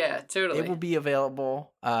 Yeah, totally. It will be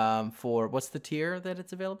available for, what's the tier that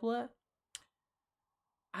it's available at?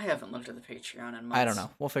 I haven't looked at the Patreon in months. I don't know.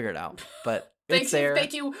 We'll figure it out. But it's there.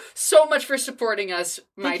 Thank you so much for supporting us,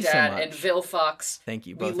 my dad and Vil Fox. Thank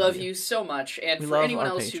you. We love you so much. And for anyone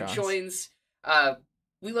else who joins,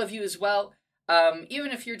 we love you as well.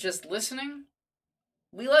 Even if you're just listening,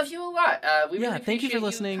 we love you a lot. We really appreciate thank you for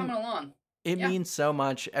listening. Coming along. It means so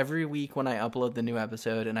much. Every week when I upload the new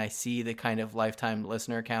episode and I see the kind of lifetime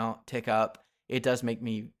listener count tick up, it does make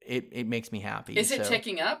me it makes me happy. Is it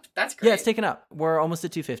ticking up? That's great. Yeah, it's ticking up. We're almost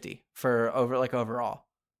at 250 for overall.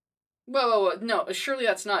 Whoa. No, surely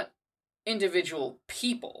that's not individual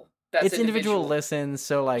people. That's individual listens,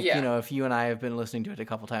 so Yeah. if you and I have been listening to it a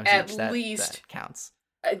couple times At each, least that counts.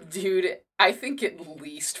 Dude, I think at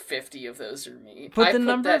least 50 of those are me. But I the put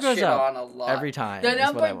number that goes shit up on a lot. every time. The number,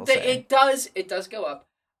 is what I will say. it does go up.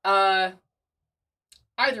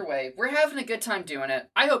 Either way, we're having a good time doing it.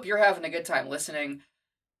 I hope you're having a good time listening.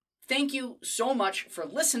 Thank you so much for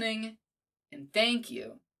listening, and thank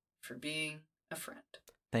you for being a friend.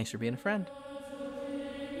 Thanks for being a friend.